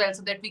sports as well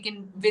so that we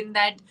can win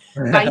that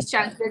vice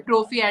chancellor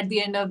trophy at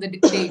the end of the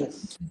day.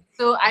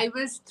 So I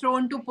was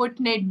thrown to put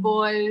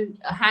netball,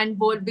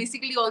 handball,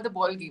 basically all the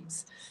ball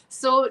games.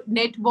 So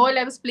netball,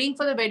 I was playing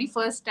for the very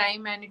first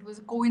time, and it was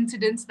a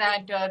coincidence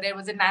that there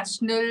was a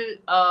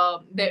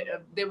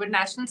there were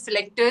national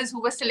selectors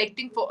who were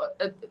selecting for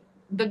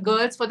the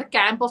girls for the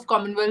camp of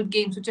Commonwealth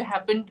Games, which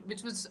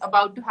was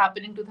about to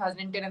happen in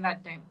 2010 at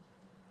that time.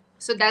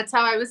 So that's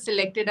how I was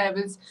selected. I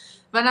was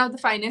one of the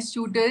finest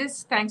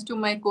shooters, thanks to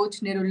my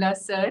coach Nirula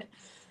sir,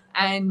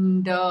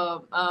 and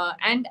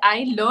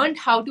I learned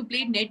how to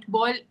play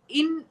netball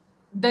in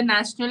the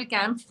national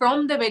camp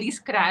from the very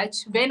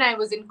scratch when I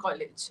was in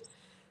college.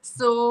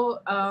 So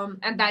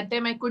at that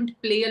time I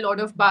couldn't play a lot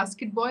of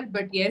basketball,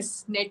 but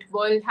yes,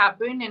 netball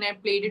happened and I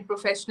played it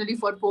professionally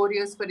for 4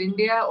 years for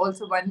India.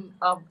 Also won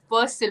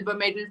first silver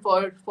medal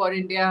for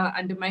India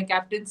under my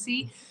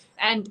captaincy.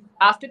 And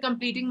after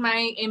completing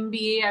my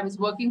MBA, I was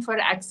working for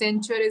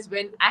Accenture is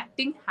when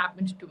acting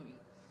happened to me.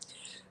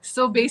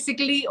 So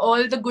basically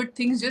all the good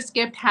things just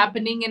kept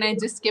happening and I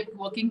just kept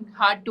working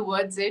hard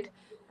towards it.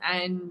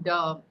 And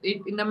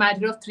in a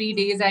matter of 3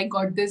 days, I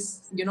got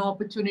this,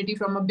 opportunity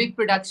from a big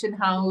production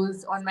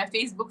house on my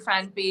Facebook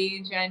fan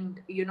page. And,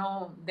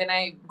 then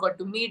I got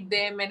to meet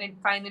them and it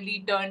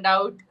finally turned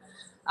out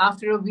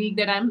after a week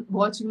that I'm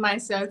watching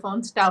myself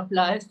on Star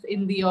Plus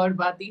in the Aur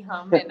Baati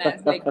Hum. And I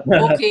was like,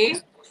 okay,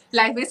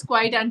 life is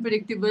quite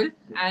unpredictable.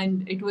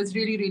 And it was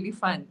really, really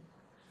fun.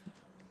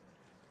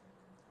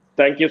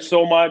 Thank you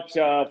so much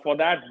for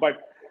that.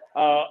 But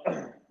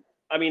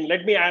I mean,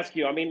 let me ask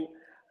you, I mean,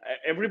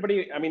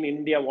 everybody,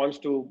 India wants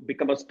to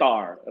become a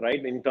star,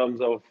 right? In terms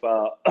of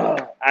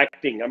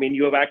acting. I mean,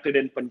 you have acted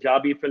in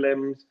Punjabi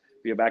films,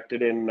 you have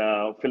acted in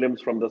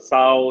films from the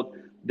South,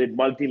 did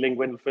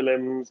multilingual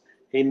films,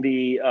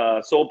 Hindi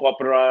soap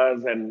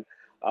operas, and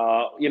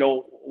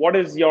what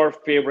is your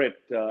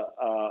favorite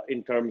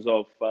in terms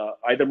of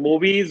either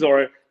movies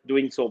or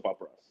doing soap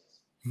operas?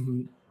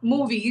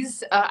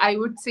 Movies, I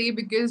would say,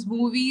 because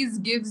movies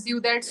gives you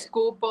that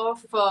scope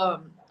of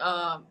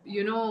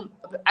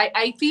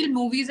I feel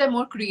movies are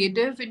more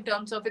creative in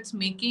terms of its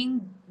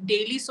making.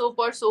 Daily soap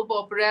or soap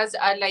operas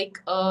are like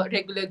a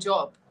regular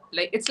job,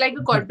 like it's like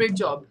a corporate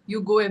job.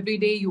 You go every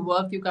day, you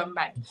work, you come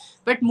back.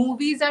 But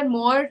movies are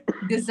more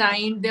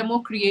designed, they're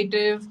more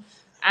creative,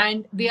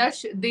 and they are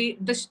the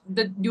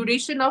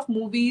duration of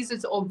movies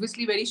is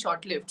obviously very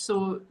short lived,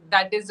 so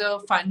that is a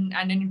fun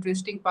and an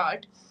interesting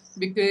part,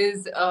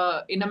 because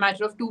in a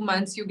matter of 2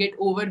 months you get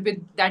over with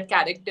that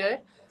character,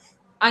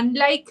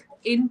 unlike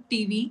in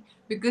TV,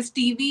 because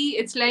TV,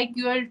 it's like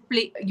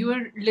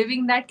you're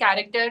living that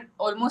character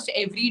almost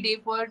every day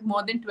for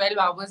more than 12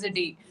 hours a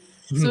day.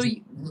 So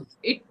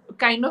it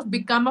kind of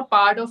become a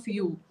part of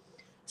you.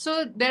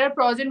 So there are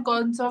pros and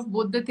cons of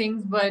both the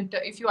things, but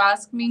if you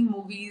ask me,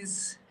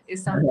 movies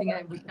is something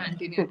I would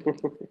continue doing.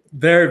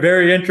 Very,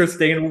 very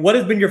interesting. What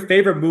has been your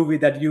favorite movie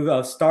that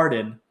you starred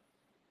in?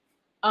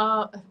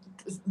 uh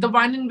the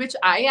one in which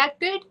I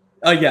acted.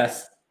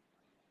 Yes.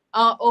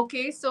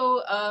 Okay,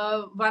 so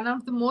one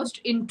of the most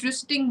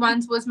interesting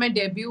ones was my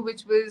debut,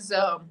 which was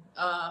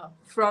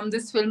from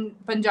this film,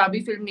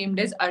 Punjabi film named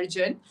as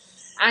Arjun.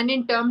 And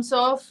in terms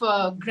of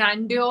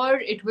grandeur,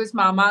 it was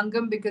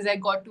Mamangam, because I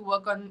got to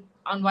work on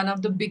one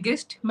of the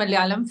biggest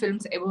Malayalam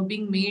films ever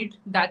being made,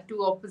 that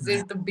too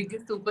opposite the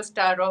biggest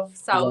superstar of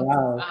South,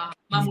 Wow.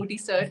 Mammootty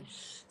sir.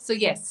 So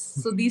yes,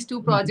 so these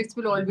two projects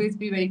will always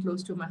be very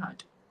close to my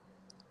heart.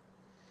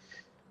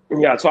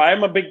 Yeah, so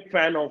I'm a big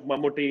fan of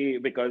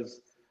Mammootty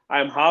because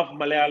I'm half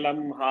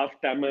Malayalam, half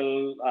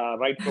Tamil,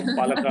 right from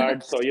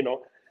Palakkad. So,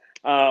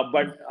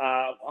 but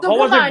how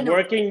was it Sugamano.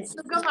 working?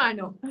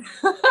 Sugamano.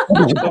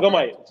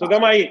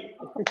 Sugamai.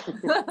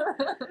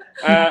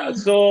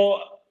 So,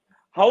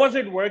 how was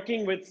it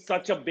working with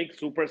such a big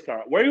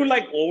superstar? Were you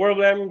like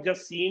overwhelmed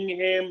just seeing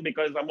him?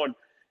 Because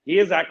he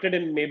has acted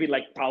in maybe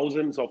like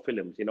thousands of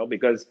films,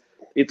 because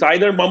it's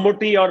either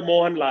Mammootty or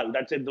Mohanlal.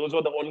 That's it. Those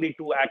were the only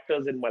two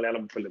actors in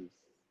Malayalam films.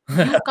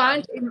 You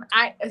can't.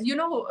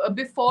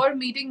 Before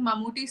meeting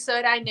Mammootty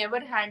sir, I never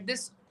had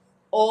this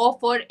awe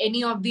for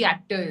any of the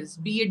actors,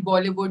 be it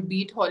Bollywood,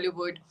 be it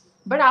Hollywood.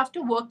 But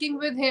after working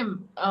with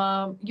him,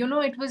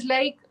 it was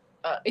like,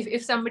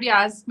 if somebody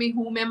asks me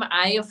whom am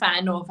I a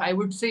fan of, I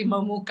would say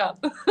Mamuka.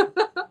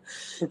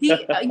 He,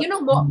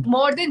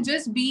 more than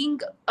just being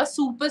a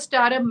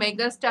superstar, a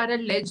mega star, a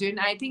legend,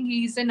 I think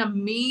he's an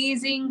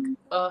amazing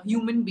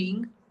human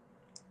being.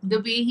 The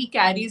way he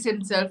carries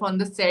himself on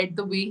the set,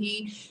 the way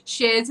he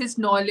shares his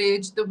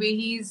knowledge, the way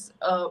he's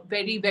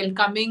very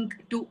welcoming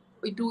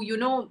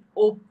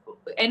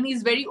and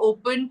he's very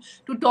open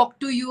to talk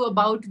to you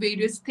about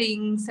various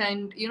things,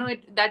 and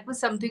that was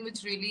something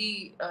which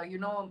really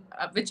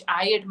which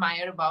I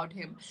admire about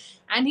him.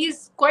 And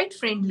he's quite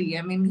friendly.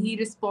 I mean, he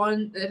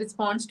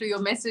responds to your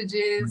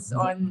messages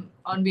on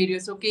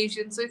various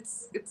occasions, so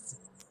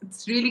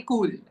it's really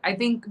cool. I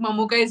think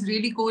Mamuka is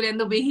really cool, and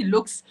the way he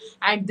looks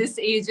at this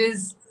age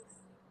is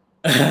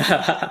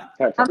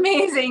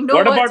amazing. No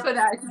What words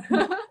about, for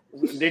that.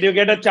 did you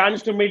get a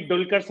chance to meet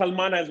Dulquer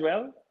Salman as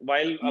well?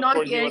 While, of Not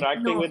course, you yet. were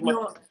acting No, with.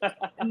 no,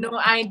 no.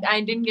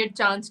 I didn't get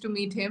chance to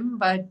meet him,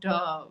 but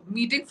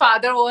meeting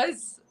father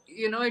was,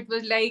 it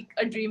was like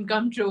a dream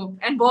come true.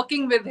 And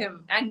working with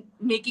him and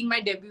making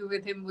my debut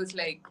with him was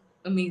like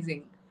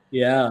amazing.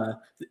 Yeah,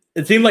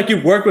 it seemed like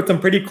you worked with some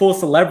pretty cool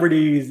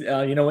celebrities,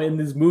 in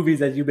these movies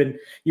that you've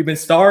been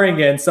starring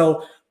in.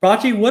 So,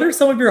 Prachi, what are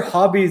some of your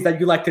hobbies that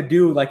you like to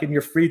do, like in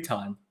your free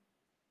time?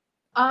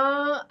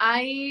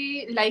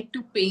 I like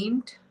to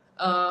paint.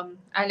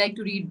 I like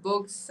to read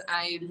books.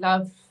 I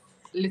love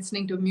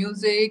listening to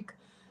music.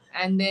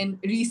 And then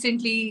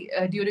recently,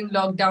 during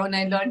lockdown,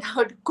 I learned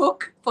how to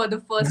cook for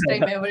the first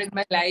time ever in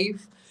my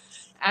life.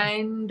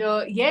 And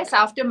yes,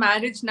 after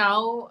marriage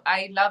now,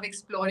 I love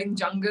exploring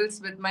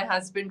jungles with my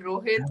husband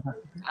Rohit.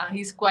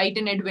 He's quite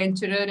an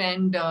adventurer,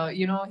 and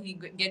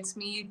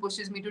he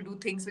pushes me to do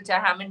things which I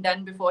haven't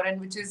done before, and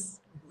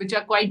which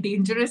are quite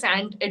dangerous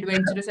and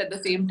adventurous at the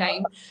same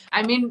time.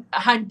 I mean,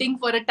 hunting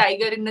for a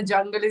tiger in the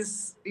jungle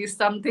is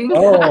something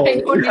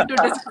I don't need to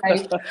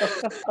describe,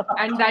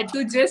 and that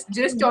too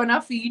just on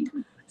our feet.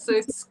 So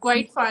it's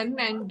quite fun,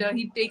 and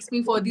he takes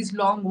me for these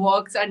long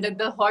walks under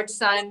the hot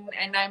sun,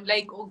 and I'm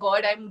like, oh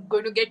god, I'm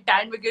going to get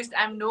tan because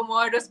I'm no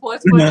more a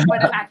sports person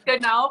but an actor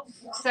now.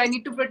 So I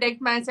need to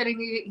protect myself,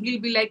 and he'll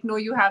be like, no,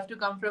 you have to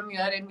come from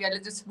here, and we are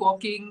just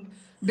walking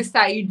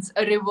besides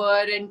a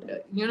river,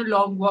 and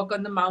long walk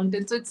on the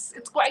mountain. So it's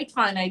quite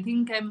fun. I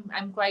think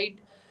I'm quite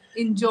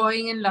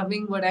enjoying and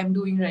loving what I'm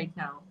doing right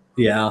now.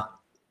 Yeah.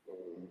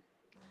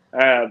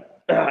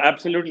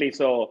 Absolutely.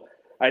 So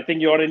I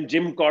think you're in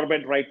Jim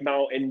Corbett right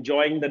now,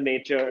 enjoying the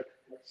nature.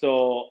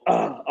 So,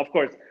 of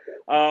course.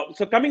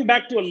 So coming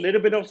back to a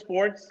little bit of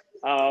sports,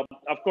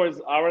 of course,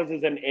 ours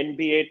is an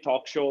NBA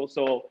talk show.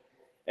 So,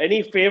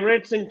 any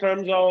favorites in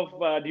terms of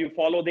do you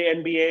follow the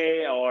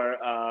NBA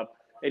or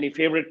any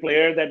favorite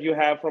player that you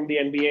have from the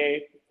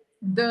NBA?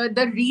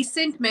 The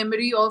recent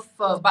memory of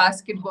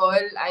basketball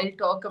I'll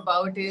talk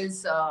about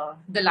is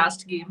the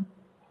last game.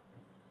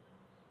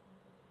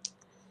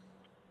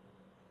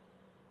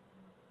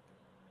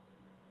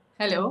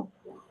 Hello,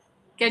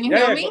 can you Yeah,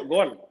 hear yeah, me? go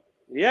on.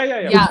 Yeah,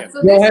 we Yeah. can.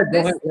 So Go this ahead. Go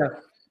this ahead. Yeah.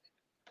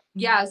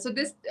 yeah. So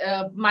this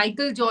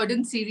Michael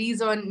Jordan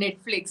series on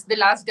Netflix, The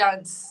Last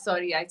Dance.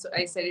 Sorry, I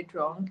said it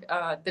wrong.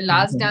 The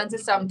Last Dance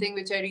is something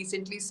which I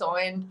recently saw,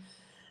 and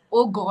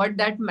oh God,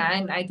 that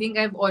man! I think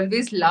I've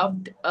always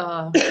loved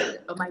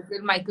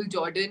Michael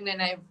Jordan,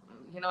 and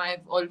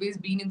I've always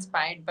been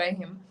inspired by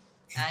him.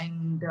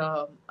 And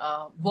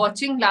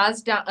watching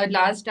Last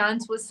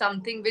Dance was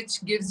something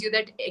which gives you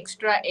that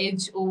extra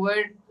edge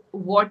over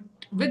what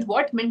with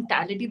what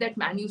mentality that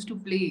man used to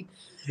play.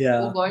 Oh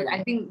Yeah. God,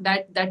 I think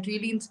that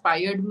really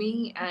inspired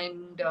me,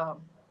 and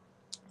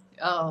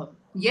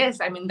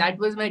yes, I mean that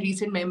was my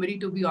recent memory.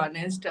 To be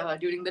honest,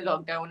 during the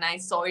lockdown, I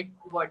saw it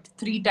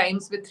three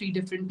times with three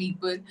different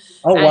people,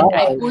 Oh and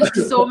I wow. pushed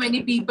so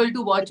many people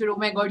to watch it. Oh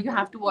my God, you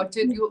have to watch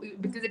it,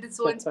 because it is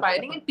so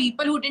inspiring. And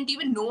people who didn't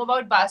even know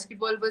about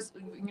basketball was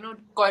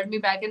called me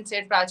back and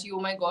said, Prachi,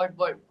 oh my God,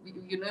 what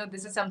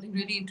this is something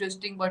really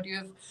interesting. What you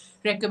have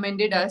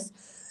recommended us.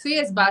 So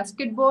yes,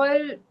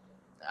 basketball,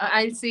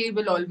 I'll say,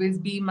 will always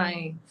be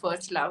my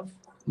first love,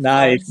 of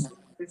Nice.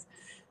 course.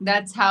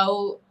 That's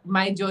how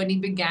my journey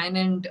began,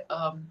 and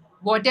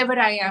whatever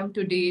I am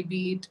today,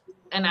 be it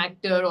an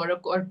actor or a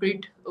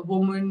corporate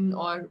woman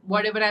or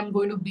whatever I'm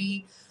going to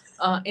be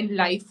in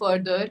life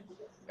further,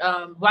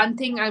 one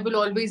thing I will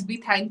always be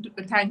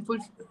thankful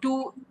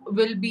to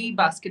will be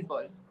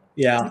basketball,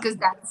 Yeah. because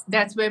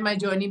that's where my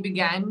journey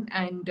began.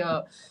 And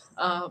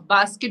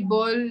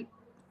basketball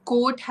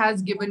court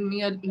has given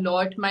me a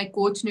lot. My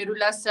coach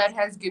Nirula sir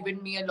has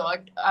given me a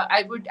lot.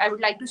 I would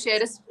like to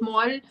share a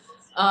small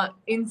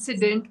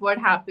incident what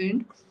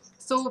happened.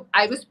 So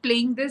I was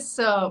playing this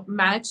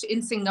match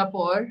in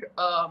Singapore,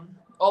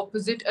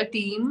 opposite a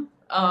team,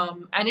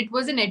 and it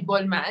was a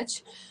netball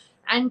match,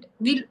 and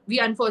we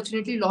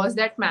unfortunately lost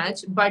that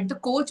match. But the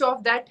coach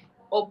of that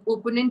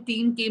opponent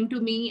team came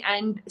to me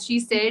and she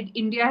said,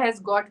 India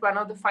has got one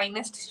of the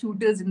finest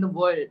shooters in the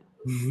world.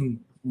 And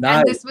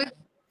Nice.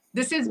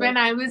 this is when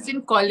I was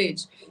in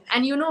college.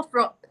 And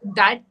from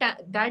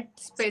that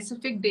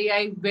specific day,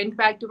 I went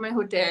back to my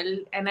hotel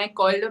and I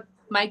called up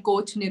my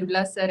coach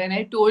Nirula sir and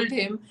I told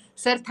him,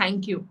 sir,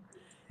 thank you.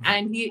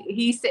 And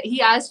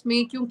he asked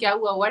me, "Kyun kya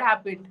hua? What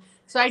happened?"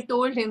 So I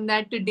told him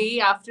that today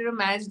after a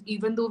match,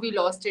 even though we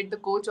lost it, the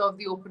coach of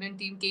the opponent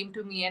team came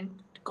to me and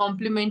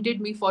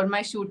complimented me for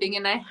my shooting,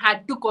 and I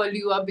had to call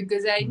you up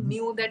because I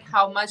knew that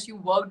how much you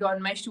worked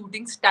on my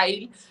shooting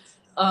style,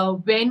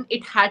 when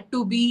it had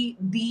to be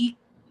the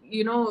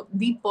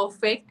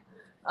perfect.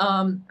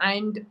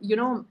 And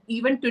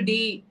even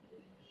today,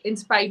 in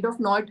spite of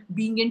not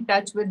being in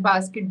touch with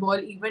basketball,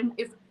 even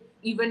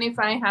if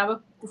I have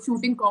a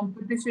shooting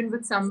competition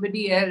with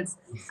somebody else,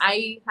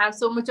 I have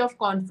so much of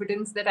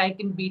confidence that I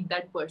can beat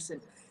that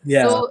person.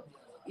 Yeah. So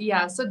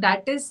yeah, so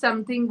that is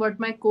something what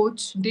my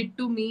coach did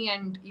to me,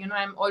 and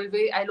I'll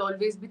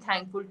always be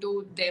thankful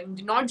to them,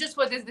 not just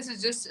for this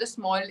is just a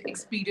small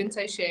experience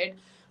I shared,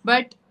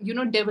 but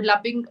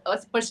developing a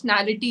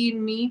personality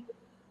in me,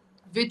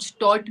 which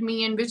taught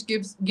me and which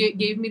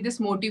gave me this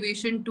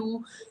motivation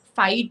to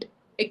fight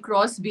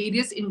across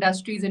various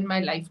industries in my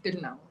life till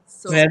now.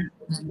 So Man,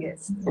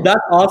 yes.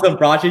 that's awesome,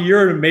 Prachi.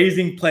 You're an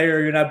amazing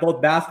player. You have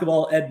both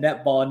basketball and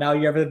netball. And now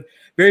you have a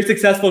very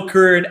successful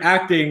career in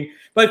acting.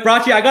 But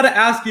Prachi, I got to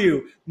ask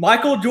you,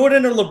 Michael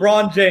Jordan or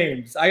LeBron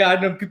James? I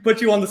got to put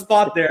you on the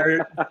spot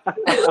there.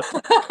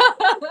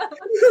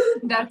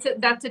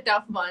 That's a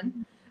tough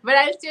one, but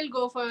I'll still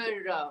go for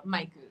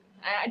Michael.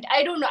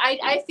 I don't know.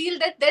 I feel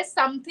that there's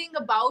something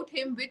about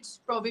him which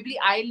probably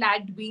I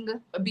lacked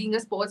being a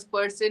sports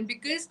person,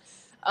 because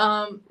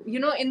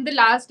in the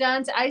Last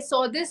Dance I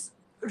saw this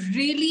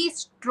really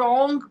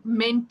strong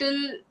mental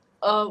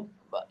uh,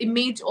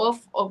 image of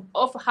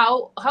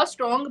how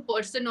strong a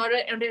person or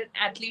an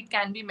athlete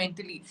can be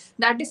mentally.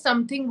 That is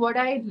something what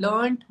I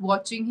learned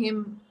watching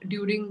him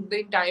during the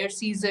entire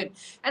season,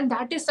 and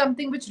that is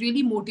something which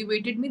really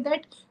motivated me,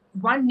 that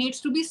one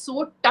needs to be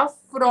so tough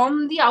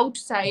from the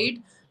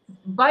outside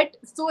but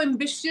so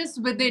ambitious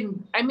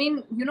within. I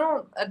mean,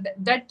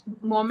 that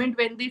moment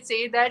when they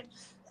say that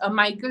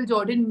Michael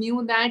Jordan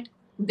knew that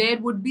there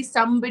would be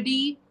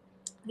somebody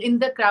in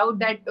the crowd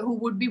that who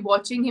would be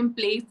watching him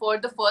play for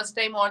the first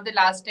time or the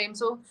last time,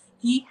 so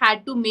he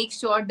had to make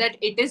sure that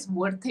it is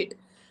worth it.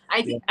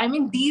 Yeah. I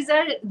mean, these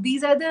are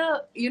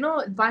the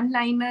one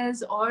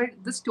liners or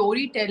the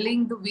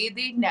storytelling, the way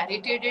they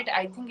narrated it.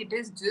 I think it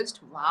is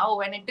just wow,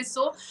 and it is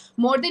so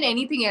more than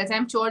anything else.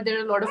 I'm sure there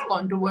are a lot of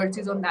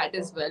controversies on that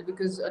as well,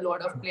 because a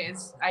lot of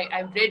players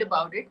I've read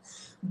about it.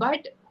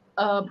 But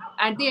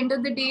at the end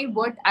of the day,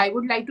 what I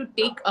would like to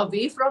take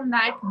away from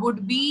that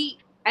would be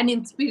an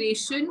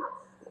inspiration,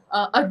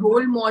 a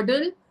role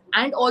model,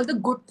 and all the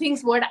good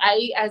things what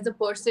I as a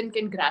person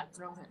can grab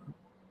from him.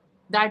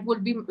 that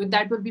would be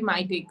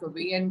my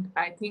takeaway. And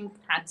I think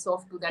hats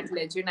off to that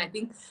legend. I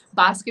think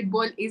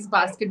basketball is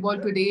basketball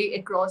today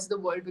across the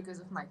world because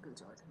of Michael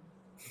Jordan.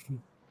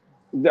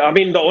 I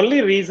mean, the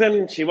only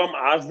reason Shivam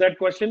asked that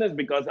question is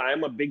because I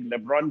am a big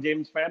LeBron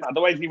James fan.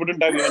 Otherwise, he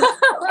wouldn't have even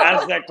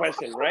asked that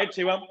question, right,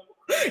 Shivam?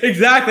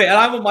 Exactly, and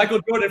I'm a Michael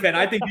Jordan fan.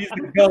 I think he's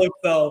the GOAT,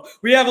 so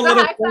we have a So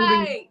little.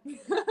 high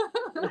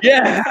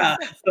Yeah.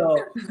 So,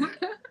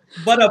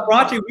 but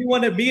Prachi,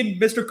 me and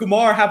Mr.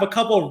 Kumar have a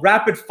couple of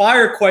rapid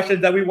fire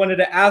questions that we wanted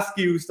to ask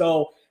you.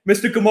 So,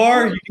 Mr.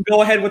 Kumar, you can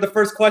go ahead with the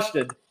first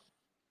question.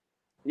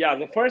 Yeah,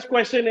 the first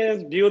question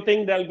is, do you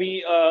think there'll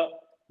be a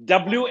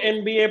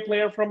WNBA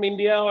player from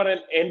India or an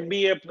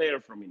NBA player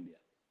from India?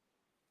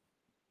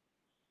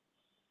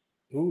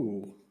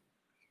 Ooh.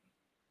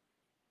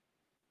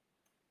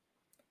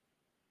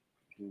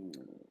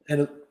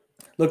 And it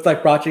looks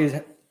like Prachi's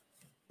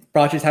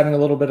having a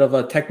little bit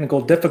of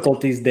technical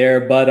difficulties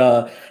there, but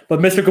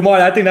Mr. Kumar,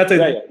 I think that's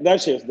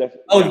that's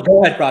it. Oh,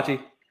 go ahead, Prachi.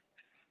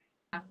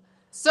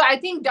 So I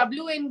think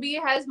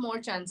WNBA has more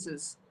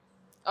chances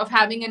of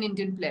having an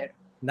Indian player.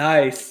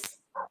 Nice.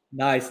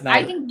 I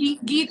think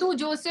Geetu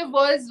Joseph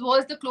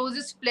was the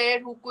closest player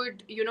who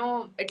could,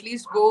 at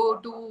least go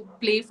to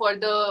play for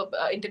the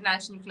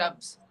international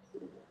clubs.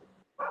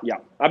 Yeah,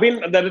 I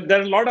mean, there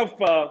are a lot of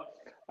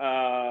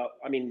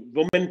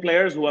women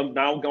players who have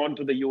now gone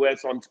to the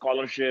US on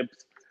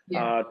scholarships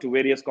to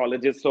various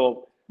colleges.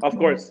 So, of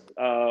course,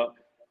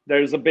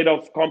 there's a bit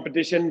of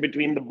competition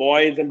between the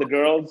boys and the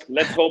girls.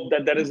 Let's hope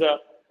that there is a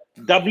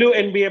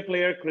WNBA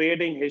player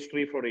creating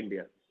history for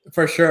India.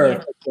 For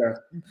sure. For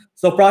sure.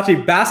 So,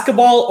 Prachi,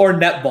 basketball or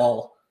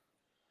netball?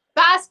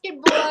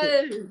 Basketball.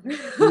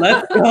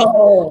 Let's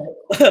go.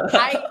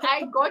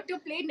 I got to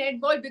play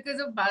netball because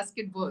of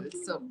basketball.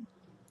 So,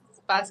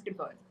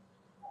 basketball.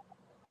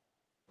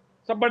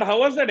 So, but how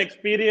was that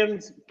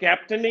experience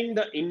captaining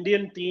the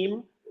Indian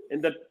team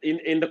in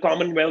the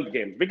Commonwealth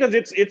Games? Because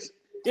it's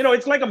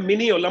like a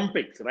mini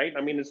Olympics, right?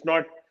 I mean, it's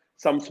not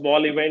some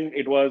small event.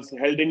 It was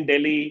held in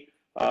Delhi,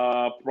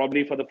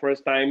 probably for the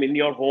first time in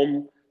your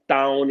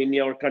hometown, in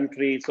your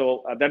country.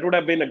 So that would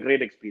have been a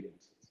great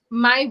experience.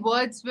 My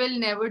words will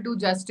never do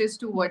justice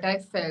to what I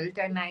felt,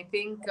 and I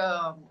think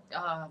the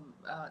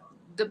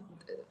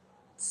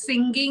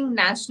singing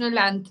national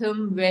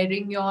anthem,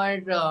 wearing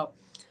your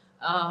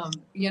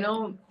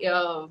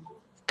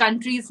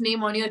country's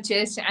name on your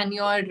chest and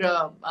your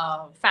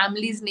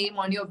family's name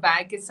on your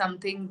back is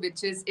something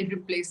which is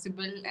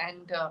irreplaceable.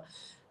 And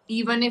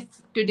even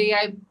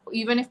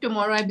if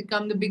tomorrow I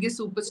become the biggest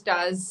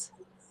superstars,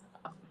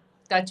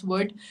 touch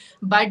wood,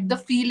 but the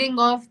feeling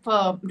of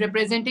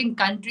representing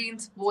country in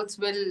sports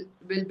will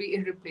be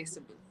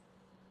irreplaceable.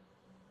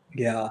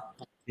 Yeah.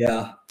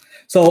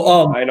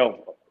 So I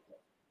know.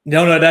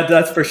 No,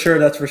 that's for sure.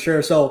 That's for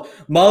sure. So,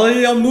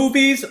 Malayalam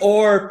movies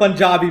or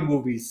Punjabi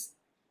movies?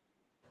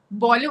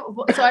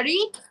 Bollywood. Sorry.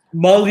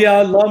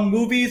 Malayalam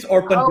movies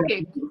or Punjabi?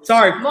 Okay.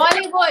 Sorry.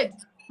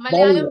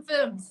 Malayalam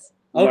films.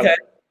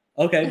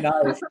 Okay,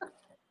 nice.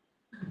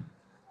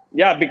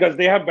 Yeah, because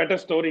they have better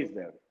stories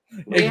there.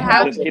 They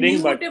have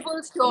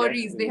beautiful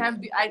stories. They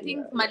have. I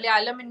think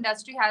Malayalam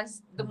industry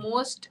has the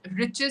most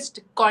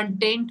richest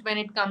content when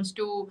it comes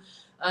to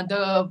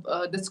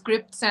the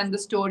scripts and the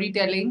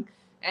storytelling,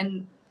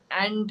 and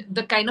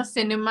the kind of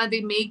cinema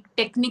they make.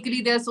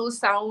 Technically, they're so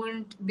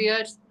sound.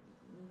 Their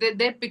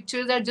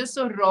pictures are just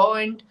so raw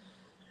and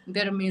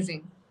they're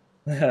amazing.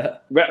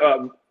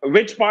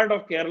 Which part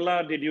of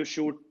Kerala did you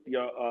shoot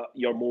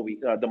your movie,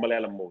 the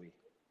Malayalam movie?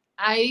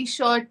 I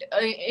shot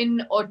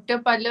in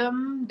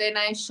Ottapalam. Then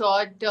I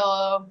shot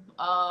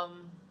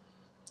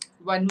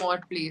one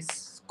more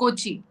place,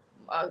 Kochi.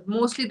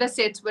 Mostly the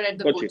sets were at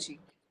the Kochi.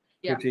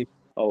 Yeah. Kochi.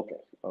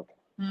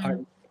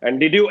 Okay. And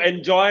did you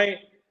enjoy,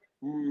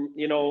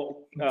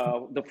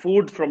 the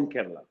food from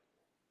Kerala?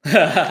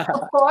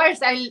 Of course,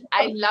 I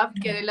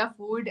loved Kerala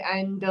food,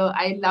 and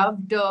I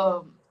loved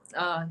the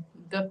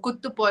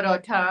kuttu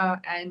parotha,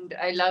 and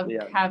I loved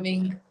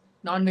having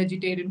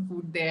non-vegetarian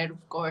food there,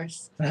 of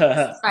course.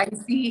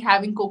 Spicy,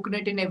 having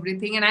coconut and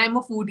everything. And I'm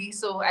a foodie,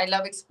 so I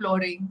love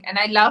exploring, and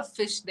I love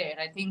fish there.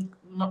 I think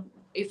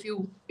if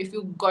you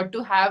got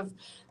to have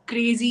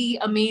crazy,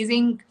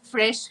 amazing,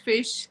 fresh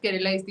fish,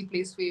 Kerala is the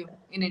place for you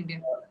in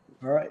India.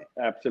 All right.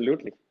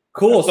 Absolutely.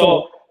 Cool.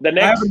 So the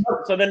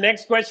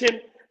next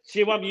question,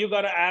 Shivam, you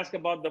got to ask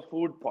about the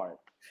food part.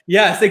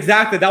 Yes,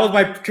 exactly. That was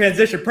my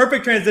transition.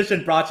 Perfect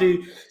transition,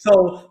 Prachi.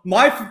 So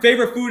my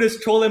favorite food is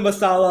chole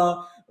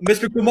masala.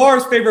 Mr.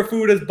 Kumar's favorite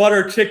food is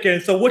butter chicken.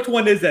 So which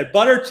one is it?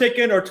 Butter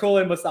chicken or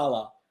chole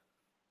masala?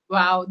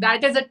 Wow,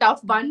 that is a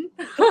tough one.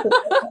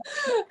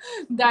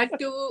 That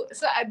too.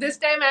 So at this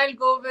time, I'll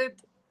go with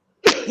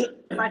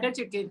butter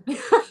chicken.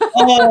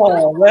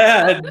 Oh,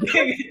 man.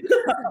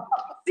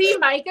 See,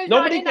 Michael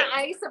Jordan,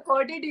 I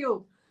supported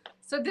you.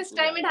 So this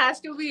time it has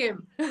to be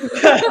him.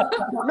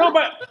 No,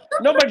 but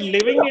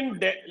living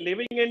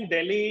in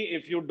Delhi,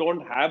 if you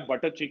don't have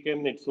butter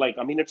chicken, it's like,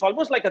 I mean, it's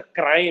almost like a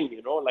crime,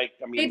 Like,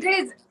 I mean, it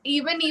is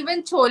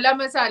even chola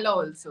masala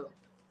also.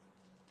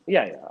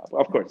 Yeah, yeah,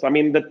 of course. I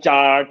mean, the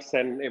charts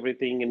and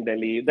everything in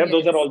Delhi,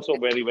 those are also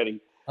very, very.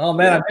 Oh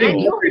man, I'm And getting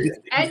you, hungry.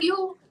 and you,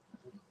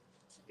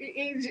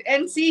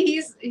 and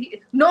see,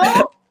 no.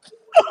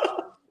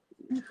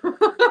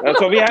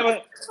 So we have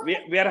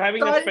we are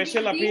having a Sorry,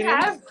 special we appearance.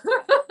 have.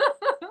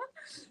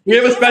 We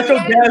have a came special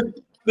again. guest,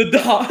 the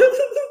dog.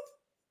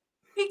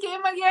 He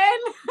came again.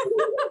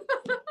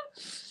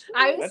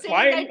 I was That's saying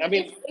fine. that I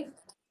mean,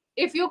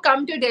 if you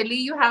come to Delhi,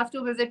 you have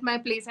to visit my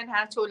place and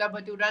have chola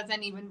bhaturas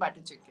and even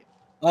butter chicken.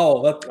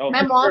 Oh, that's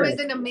My mom is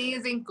an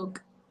amazing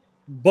cook.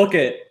 book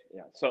it.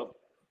 yeah. So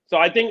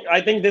I think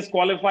this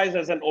qualifies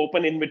as an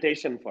open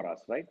invitation for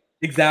us, right?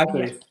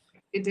 Exactly. Yes,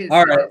 it is.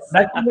 All it right. is.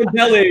 Next time in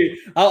Delhi,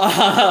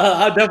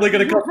 I'm definitely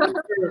gonna come.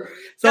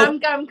 So,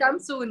 Come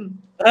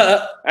soon.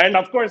 And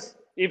of course,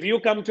 if you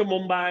come to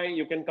Mumbai,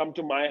 you can come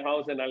to my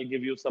house and I'll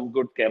give you some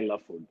good Kerala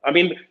food. I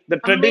mean, the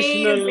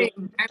traditional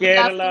Amazing. I would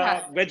love to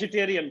have. Kerala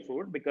vegetarian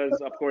food, because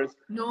of course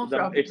No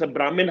problem. it's a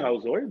Brahmin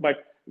household,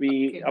 but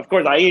Okay. of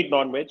course I eat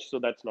non-veg, so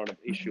that's not an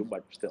issue,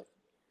 but still.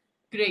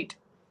 Great.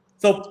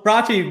 so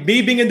Prachi,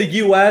 me being in the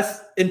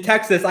U.S. in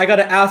Texas, I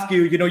gotta ask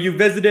you. You know, you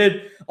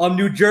visited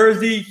New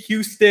Jersey,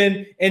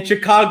 Houston, and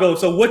Chicago.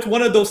 So, which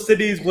one of those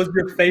cities was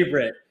your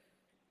favorite?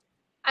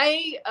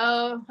 I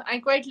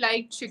quite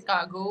liked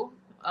Chicago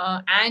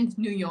and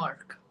New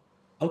York.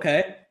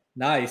 Okay,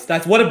 nice.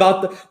 That's what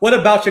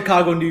about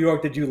Chicago, New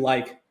York did you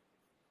like?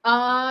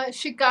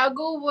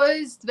 Chicago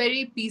was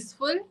very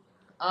peaceful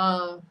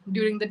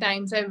during the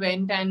times I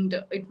went,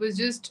 and it was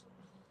just,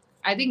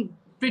 I think,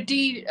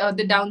 pretty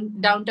the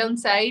downtown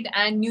side.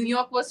 And New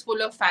York was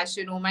full of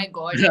fashion. Oh my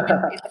god! I mean,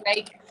 it's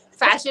like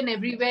fashion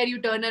everywhere you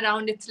turn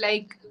around. It's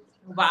like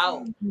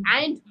wow.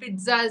 And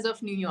pizzas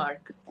of New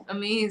York,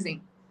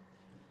 amazing.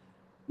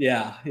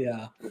 Yeah.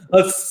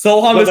 So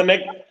Soham, the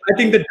next, I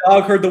think the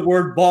dog heard the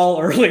word ball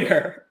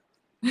earlier.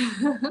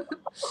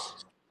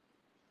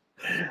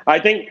 I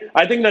think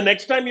the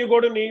next time you go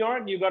to New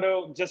York, you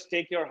gotta just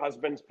take your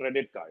husband's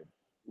credit card.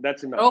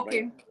 That's enough.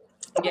 Okay. Right?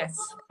 Yes.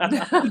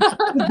 Just go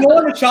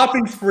on a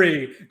shopping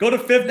spree. Go to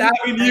Fifth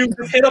Avenue.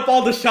 Just hit up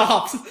all the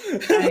shops.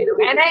 I know.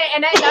 And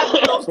I love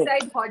the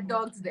roadside hot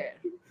dogs there.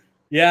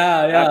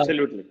 Yeah.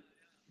 Absolutely.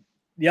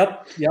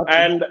 Yep.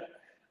 And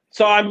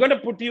so I'm going to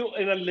put you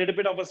in a little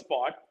bit of a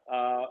spot.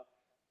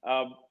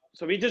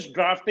 So we're just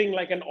drafting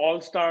like an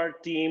all-star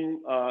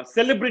team,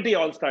 celebrity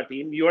all-star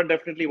team. You are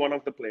definitely one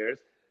of the players.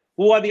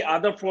 Who are the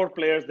other 4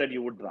 players that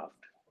you would draft?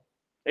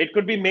 It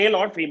could be male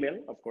or female,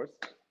 of course.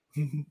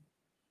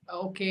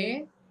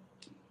 Okay.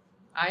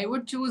 I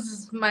would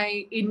choose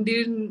my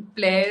Indian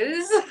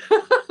players.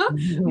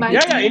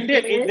 Yeah,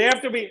 Indian. They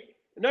have to be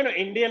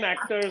Indian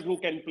actors who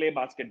can play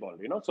basketball.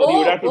 So you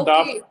would have to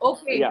draft.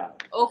 Okay. Yeah.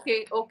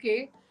 Okay.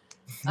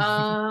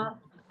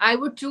 I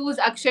would choose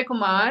Akshay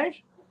Kumar,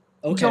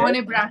 Okay. John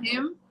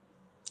Ibrahim.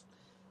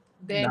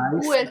 Then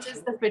Nice. who else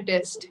is the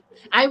fittest?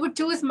 I would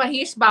choose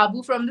Mahesh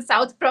Babu from the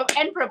South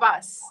and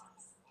Prabhas.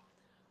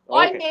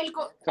 All Okay.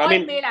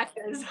 male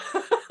actors.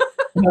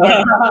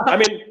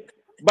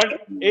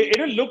 But it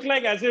will look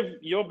like as if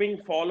you're being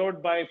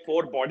followed by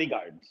 4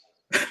 bodyguards.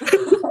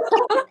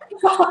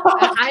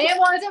 I am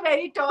also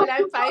very tall.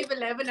 I'm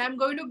 5'11". I'm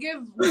going to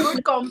give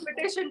good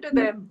competition to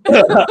them.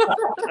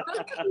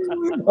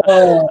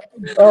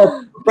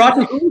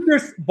 Prachi, who's your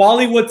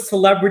Bollywood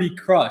celebrity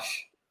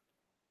crush?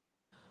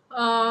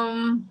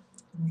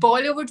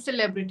 Bollywood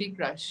celebrity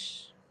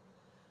crush.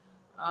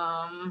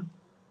 I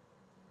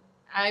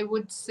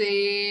would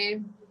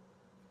say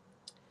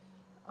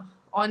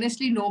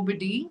honestly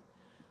nobody.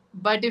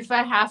 But if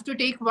I have to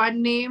take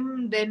one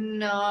name,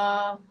 then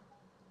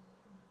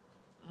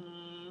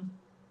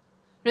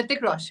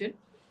Hrithik Roshan.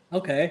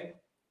 Okay,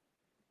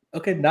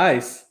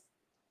 nice.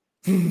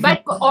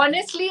 But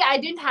honestly, I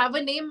didn't have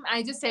a name.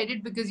 I just said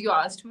it because you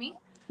asked me.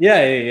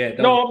 Yeah.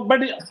 No, but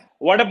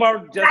what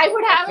about just I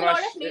would have a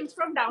crush? lot of names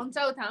from down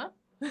south, huh?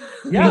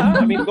 Yeah,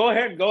 I mean, go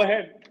ahead.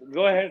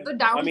 So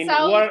down I mean,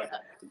 south,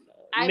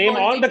 name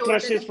all the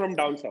crushes from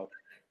down south.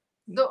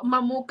 The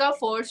Mamuka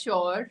for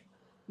sure.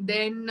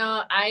 Then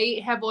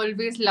I have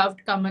always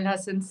loved Kamal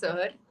Hassan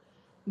sir.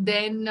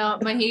 Then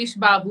Mahesh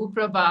Babu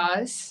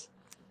Prabhas,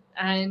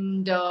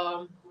 and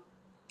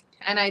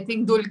I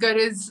think Dulkar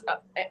is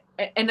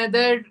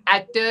another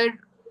actor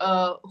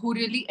who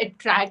really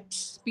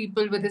attracts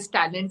people with his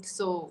talent.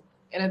 So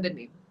another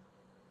name.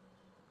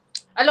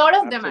 A lot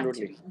of them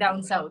actually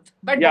down south,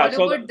 but Yeah,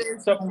 Bollywood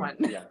there's no one.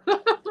 Yeah.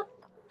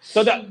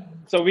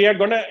 So we are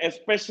going to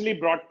especially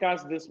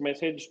broadcast this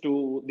message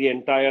to the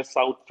entire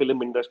South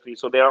film industry.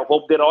 So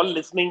hope they're all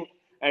listening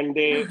and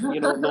they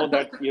know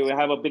that you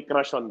have a big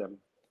crush on them.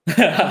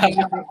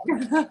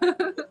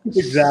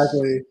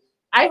 Exactly.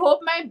 I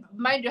hope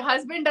my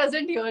husband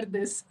doesn't hear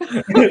this.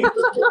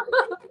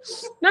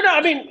 No.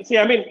 I mean,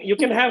 you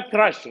can have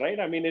crush, right?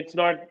 I mean, it's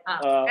not.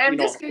 I'm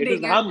just kidding.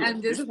 It is harmless.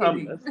 I'm just it is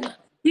kidding. harmless.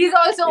 He's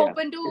also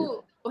open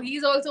to.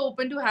 He's also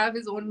open to have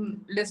his own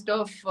list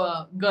of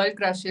girl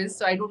crushes,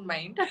 so I don't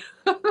mind.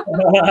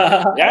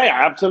 Yeah,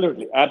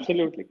 absolutely.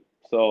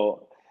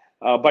 So,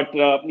 But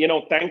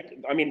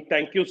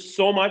thank you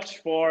so much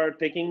for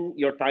taking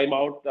your time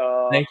out.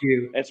 Thank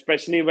you.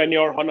 Especially when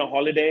you're on a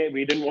holiday.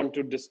 We didn't want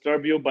to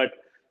disturb you, but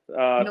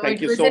No, thank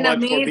it you was so an much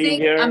for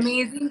being here.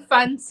 amazing,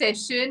 fun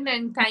session,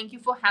 and thank you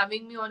for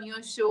having me on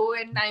your show.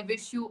 And I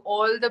wish you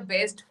all the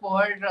best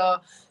for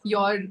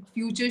your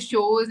future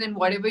shows and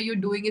whatever you're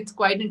doing. It's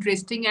quite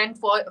interesting. And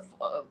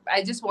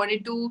I just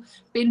wanted to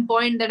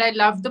pinpoint that I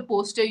love the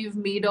poster you've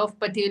made of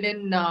Patel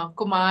and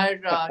Kumar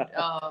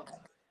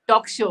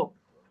talk show.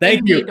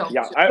 Thank you. Talk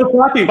Yeah,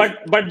 show.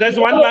 but there's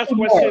one last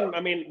question.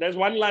 I mean, there's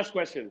one last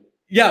question.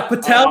 Yeah,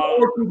 Patel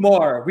or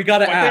Kumar? We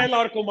gotta ask.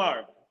 Patel or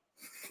Kumar?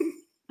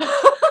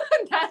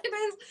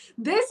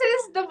 This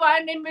is the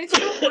one in which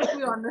you put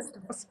me on the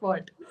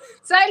spot.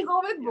 So I'll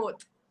go with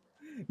both.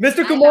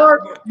 Mr.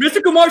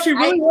 Kumar,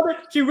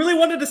 she really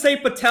wanted to say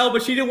Patel,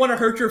 but she didn't want to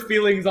hurt your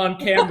feelings on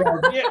camera.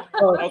 Yeah.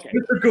 Okay.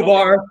 Mr.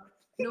 Kumar. Okay.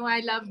 No,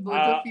 I love both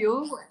of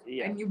you,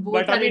 and you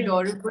both are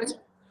adorable.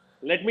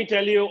 Let me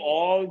tell you,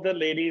 all the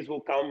ladies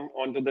who come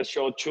onto the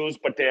show choose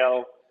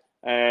Patel,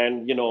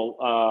 and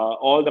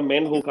all the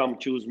men who come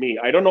choose me.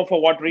 I don't know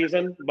for what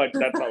reason, but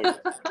that's how it is.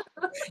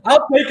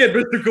 I'll take it,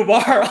 Mr.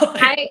 Kumar.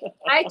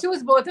 I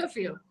choose both of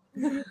you.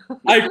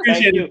 I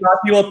appreciate it,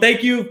 Prachi. Well,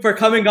 thank you for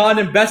coming on,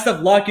 and best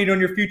of luck, in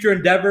your future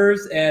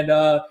endeavors. And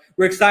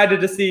we're excited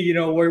to see,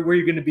 where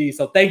you're going to be.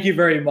 So thank you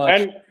very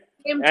much.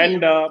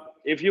 And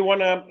if you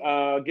want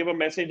to give a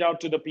message out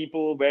to the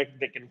people where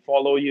they can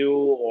follow you,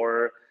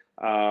 or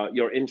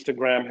your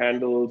Instagram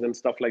handles and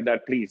stuff like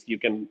that, please,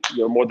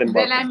 you're more than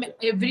welcome. Well, I'm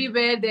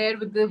everywhere there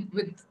with the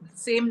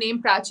same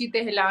name, Prachi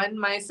Tehlan.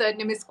 My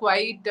surname is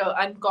quite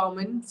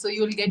uncommon, so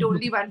you'll get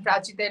only one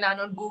Prachi Tehlan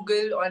on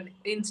Google, on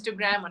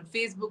Instagram, on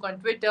Facebook, on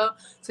Twitter.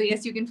 So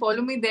yes, you can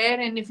follow me there,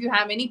 and if you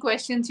have any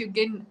questions, you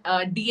can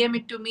DM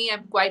it to me.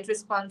 I'm quite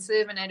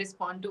responsive, and I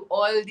respond to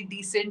all the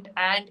decent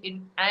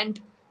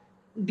and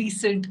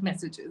decent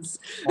messages.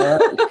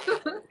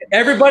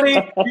 Everybody,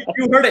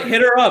 you heard it.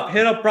 Hit her up.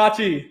 Hit up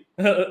Prachi.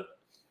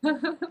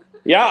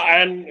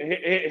 Yeah, and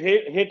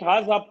hit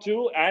us up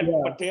too at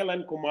Patel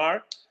and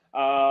Kumar.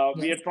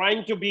 We are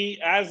trying to be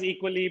as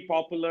equally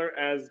popular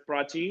as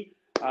Prachi,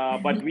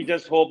 but we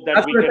just hope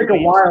that we can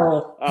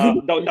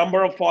reach the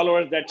number of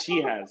followers that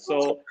she has.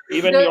 So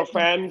even your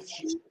fans,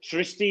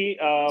 Shrishti,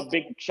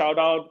 big shout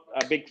out,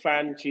 a big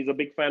fan. She's a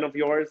big fan of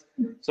yours.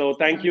 So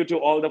thank you to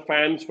all the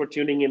fans for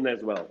tuning in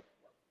as well.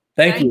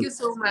 Thank you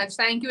so much.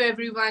 Thank you,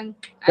 everyone.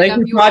 I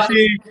love you,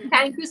 Prachi.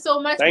 Thank you so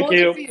much, both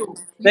of you.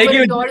 Thank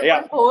you.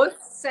 Adorable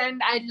hosts,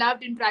 and I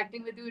loved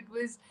interacting with you.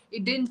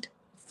 It didn't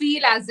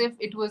feel as if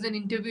it was an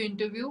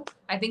interview.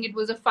 I think it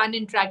was a fun,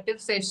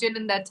 interactive session,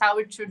 and that's how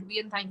it should be.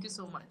 And thank you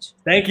so much.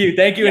 Thank you.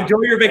 Yeah.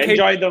 Enjoy your vacation.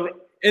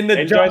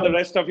 Enjoy the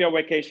rest of your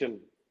vacation.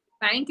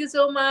 Thank you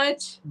so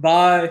much.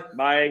 Bye.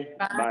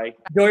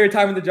 Enjoy your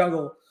time in the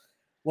jungle.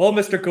 Well,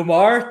 Mr.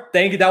 Kumar,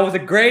 thank you. That was a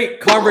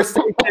great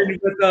conversation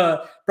with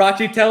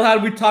Prachi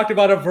Tehlan. We talked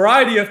about a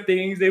variety of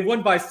things. They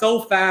went by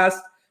so fast.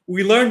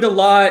 We learned a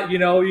lot,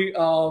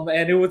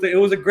 and it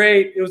was a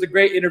great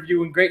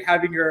interview, and great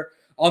having her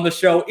on the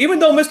show. Even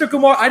though, Mr.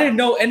 Kumar, I didn't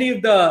know any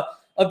of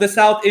the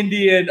South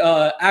Indian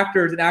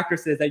actors and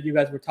actresses that you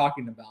guys were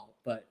talking about,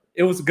 but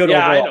it was good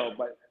overall. Yeah, I know.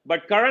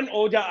 But Karan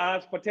Oja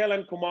asked Patel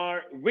and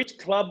Kumar, which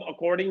club,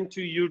 according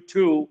to you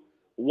two,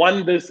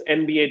 won this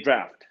NBA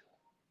draft?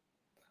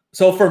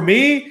 So for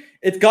me,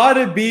 it's got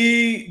to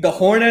be the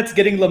Hornets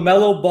getting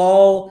LaMelo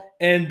Ball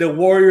and the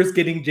Warriors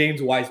getting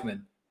James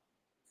Wiseman.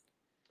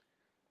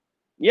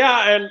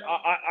 Yeah, and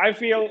I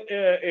feel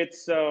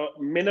it's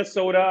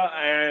Minnesota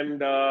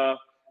and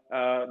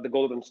the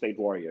Golden State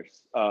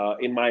Warriors,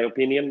 in my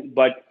opinion.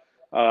 But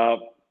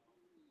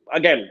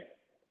again,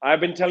 I've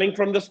been telling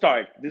from the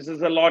start, this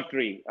is a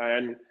lottery.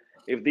 And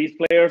if these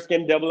players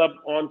can develop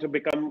on to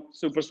become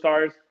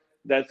superstars,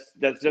 that's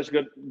just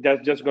good.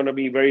 That's just going to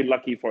be very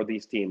lucky for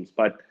these teams.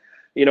 But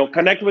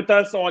connect with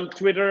us on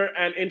Twitter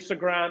and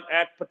Instagram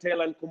at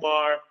Patel and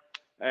Kumar,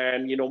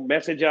 and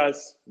message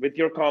us with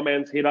your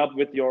comments. Hit up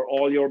with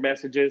all your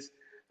messages,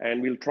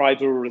 and we'll try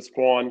to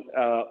respond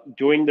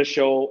during the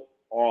show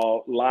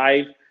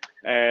live.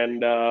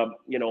 And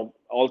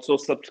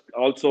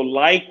also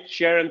like,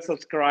 share, and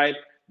subscribe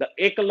the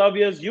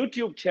Ekalavyas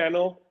YouTube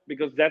channel,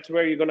 because that's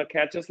where you're going to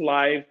catch us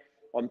live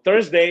on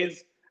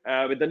Thursdays.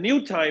 With the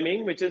new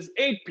timing, which is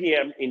 8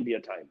 p.m.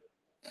 India time.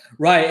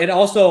 Right. And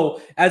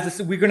also,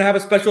 we're going to have a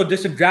special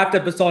edition draft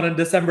episode on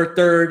December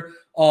 3rd,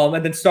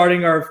 and then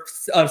starting our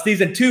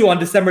season 2 on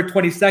December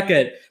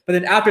 22nd. But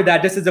then after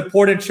that, this is an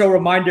important show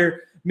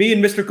reminder. Me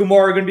and Mr.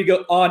 Kumar are going to be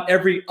on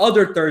every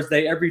other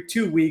Thursday, every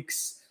 2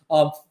 weeks,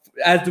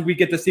 as we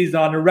get the season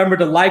on. Remember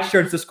to like,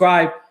 share, and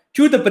subscribe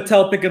to the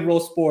Patel Pick and Roll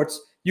Sports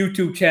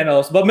YouTube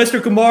channels. But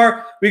Mr.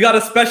 Kumar, we got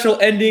a special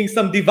ending,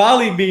 some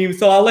Diwali memes,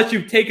 so I'll let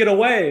you take it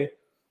away.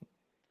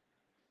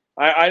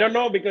 I don't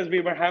know, because we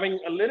were having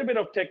a little bit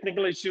of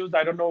technical issues.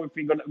 I don't know if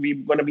we're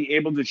gonna be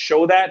able to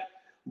show that,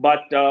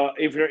 but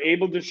if you're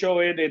able to show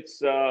it,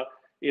 it's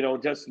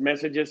just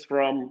messages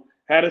from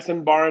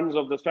Harrison Barnes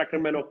of the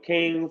Sacramento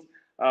Kings.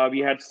 We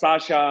had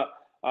Sasha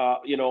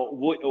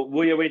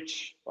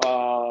Vujovic,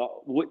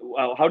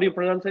 how do you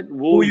pronounce it?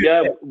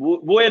 Vujovic.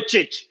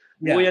 Vujovic.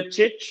 Yeah.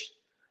 Vujovic.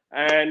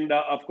 And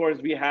of course,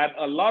 we had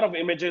a lot of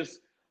images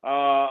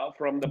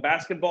from the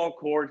basketball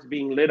courts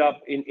being lit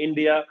up in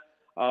India.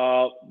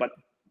 But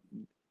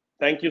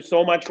thank you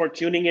so much for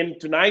tuning in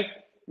tonight.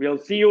 We'll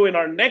see you in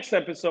our next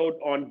episode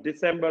on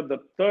December the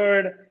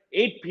 3rd,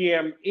 8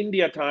 p.m.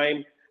 India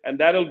time. And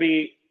that'll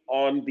be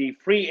on the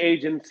free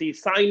agency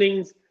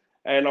signings.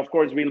 And of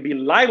course, we'll be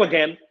live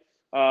again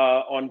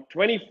on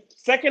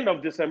 22nd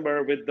of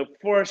December with the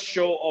first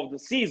show of the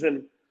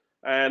season.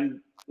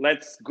 And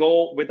let's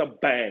go with a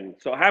bang.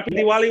 So happy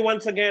Diwali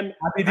once again.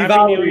 Happy Happy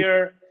Diwali. New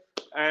Year.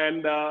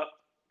 And, the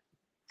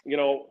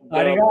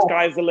Arigato.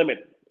 sky's the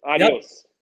limit. Adios. Yep.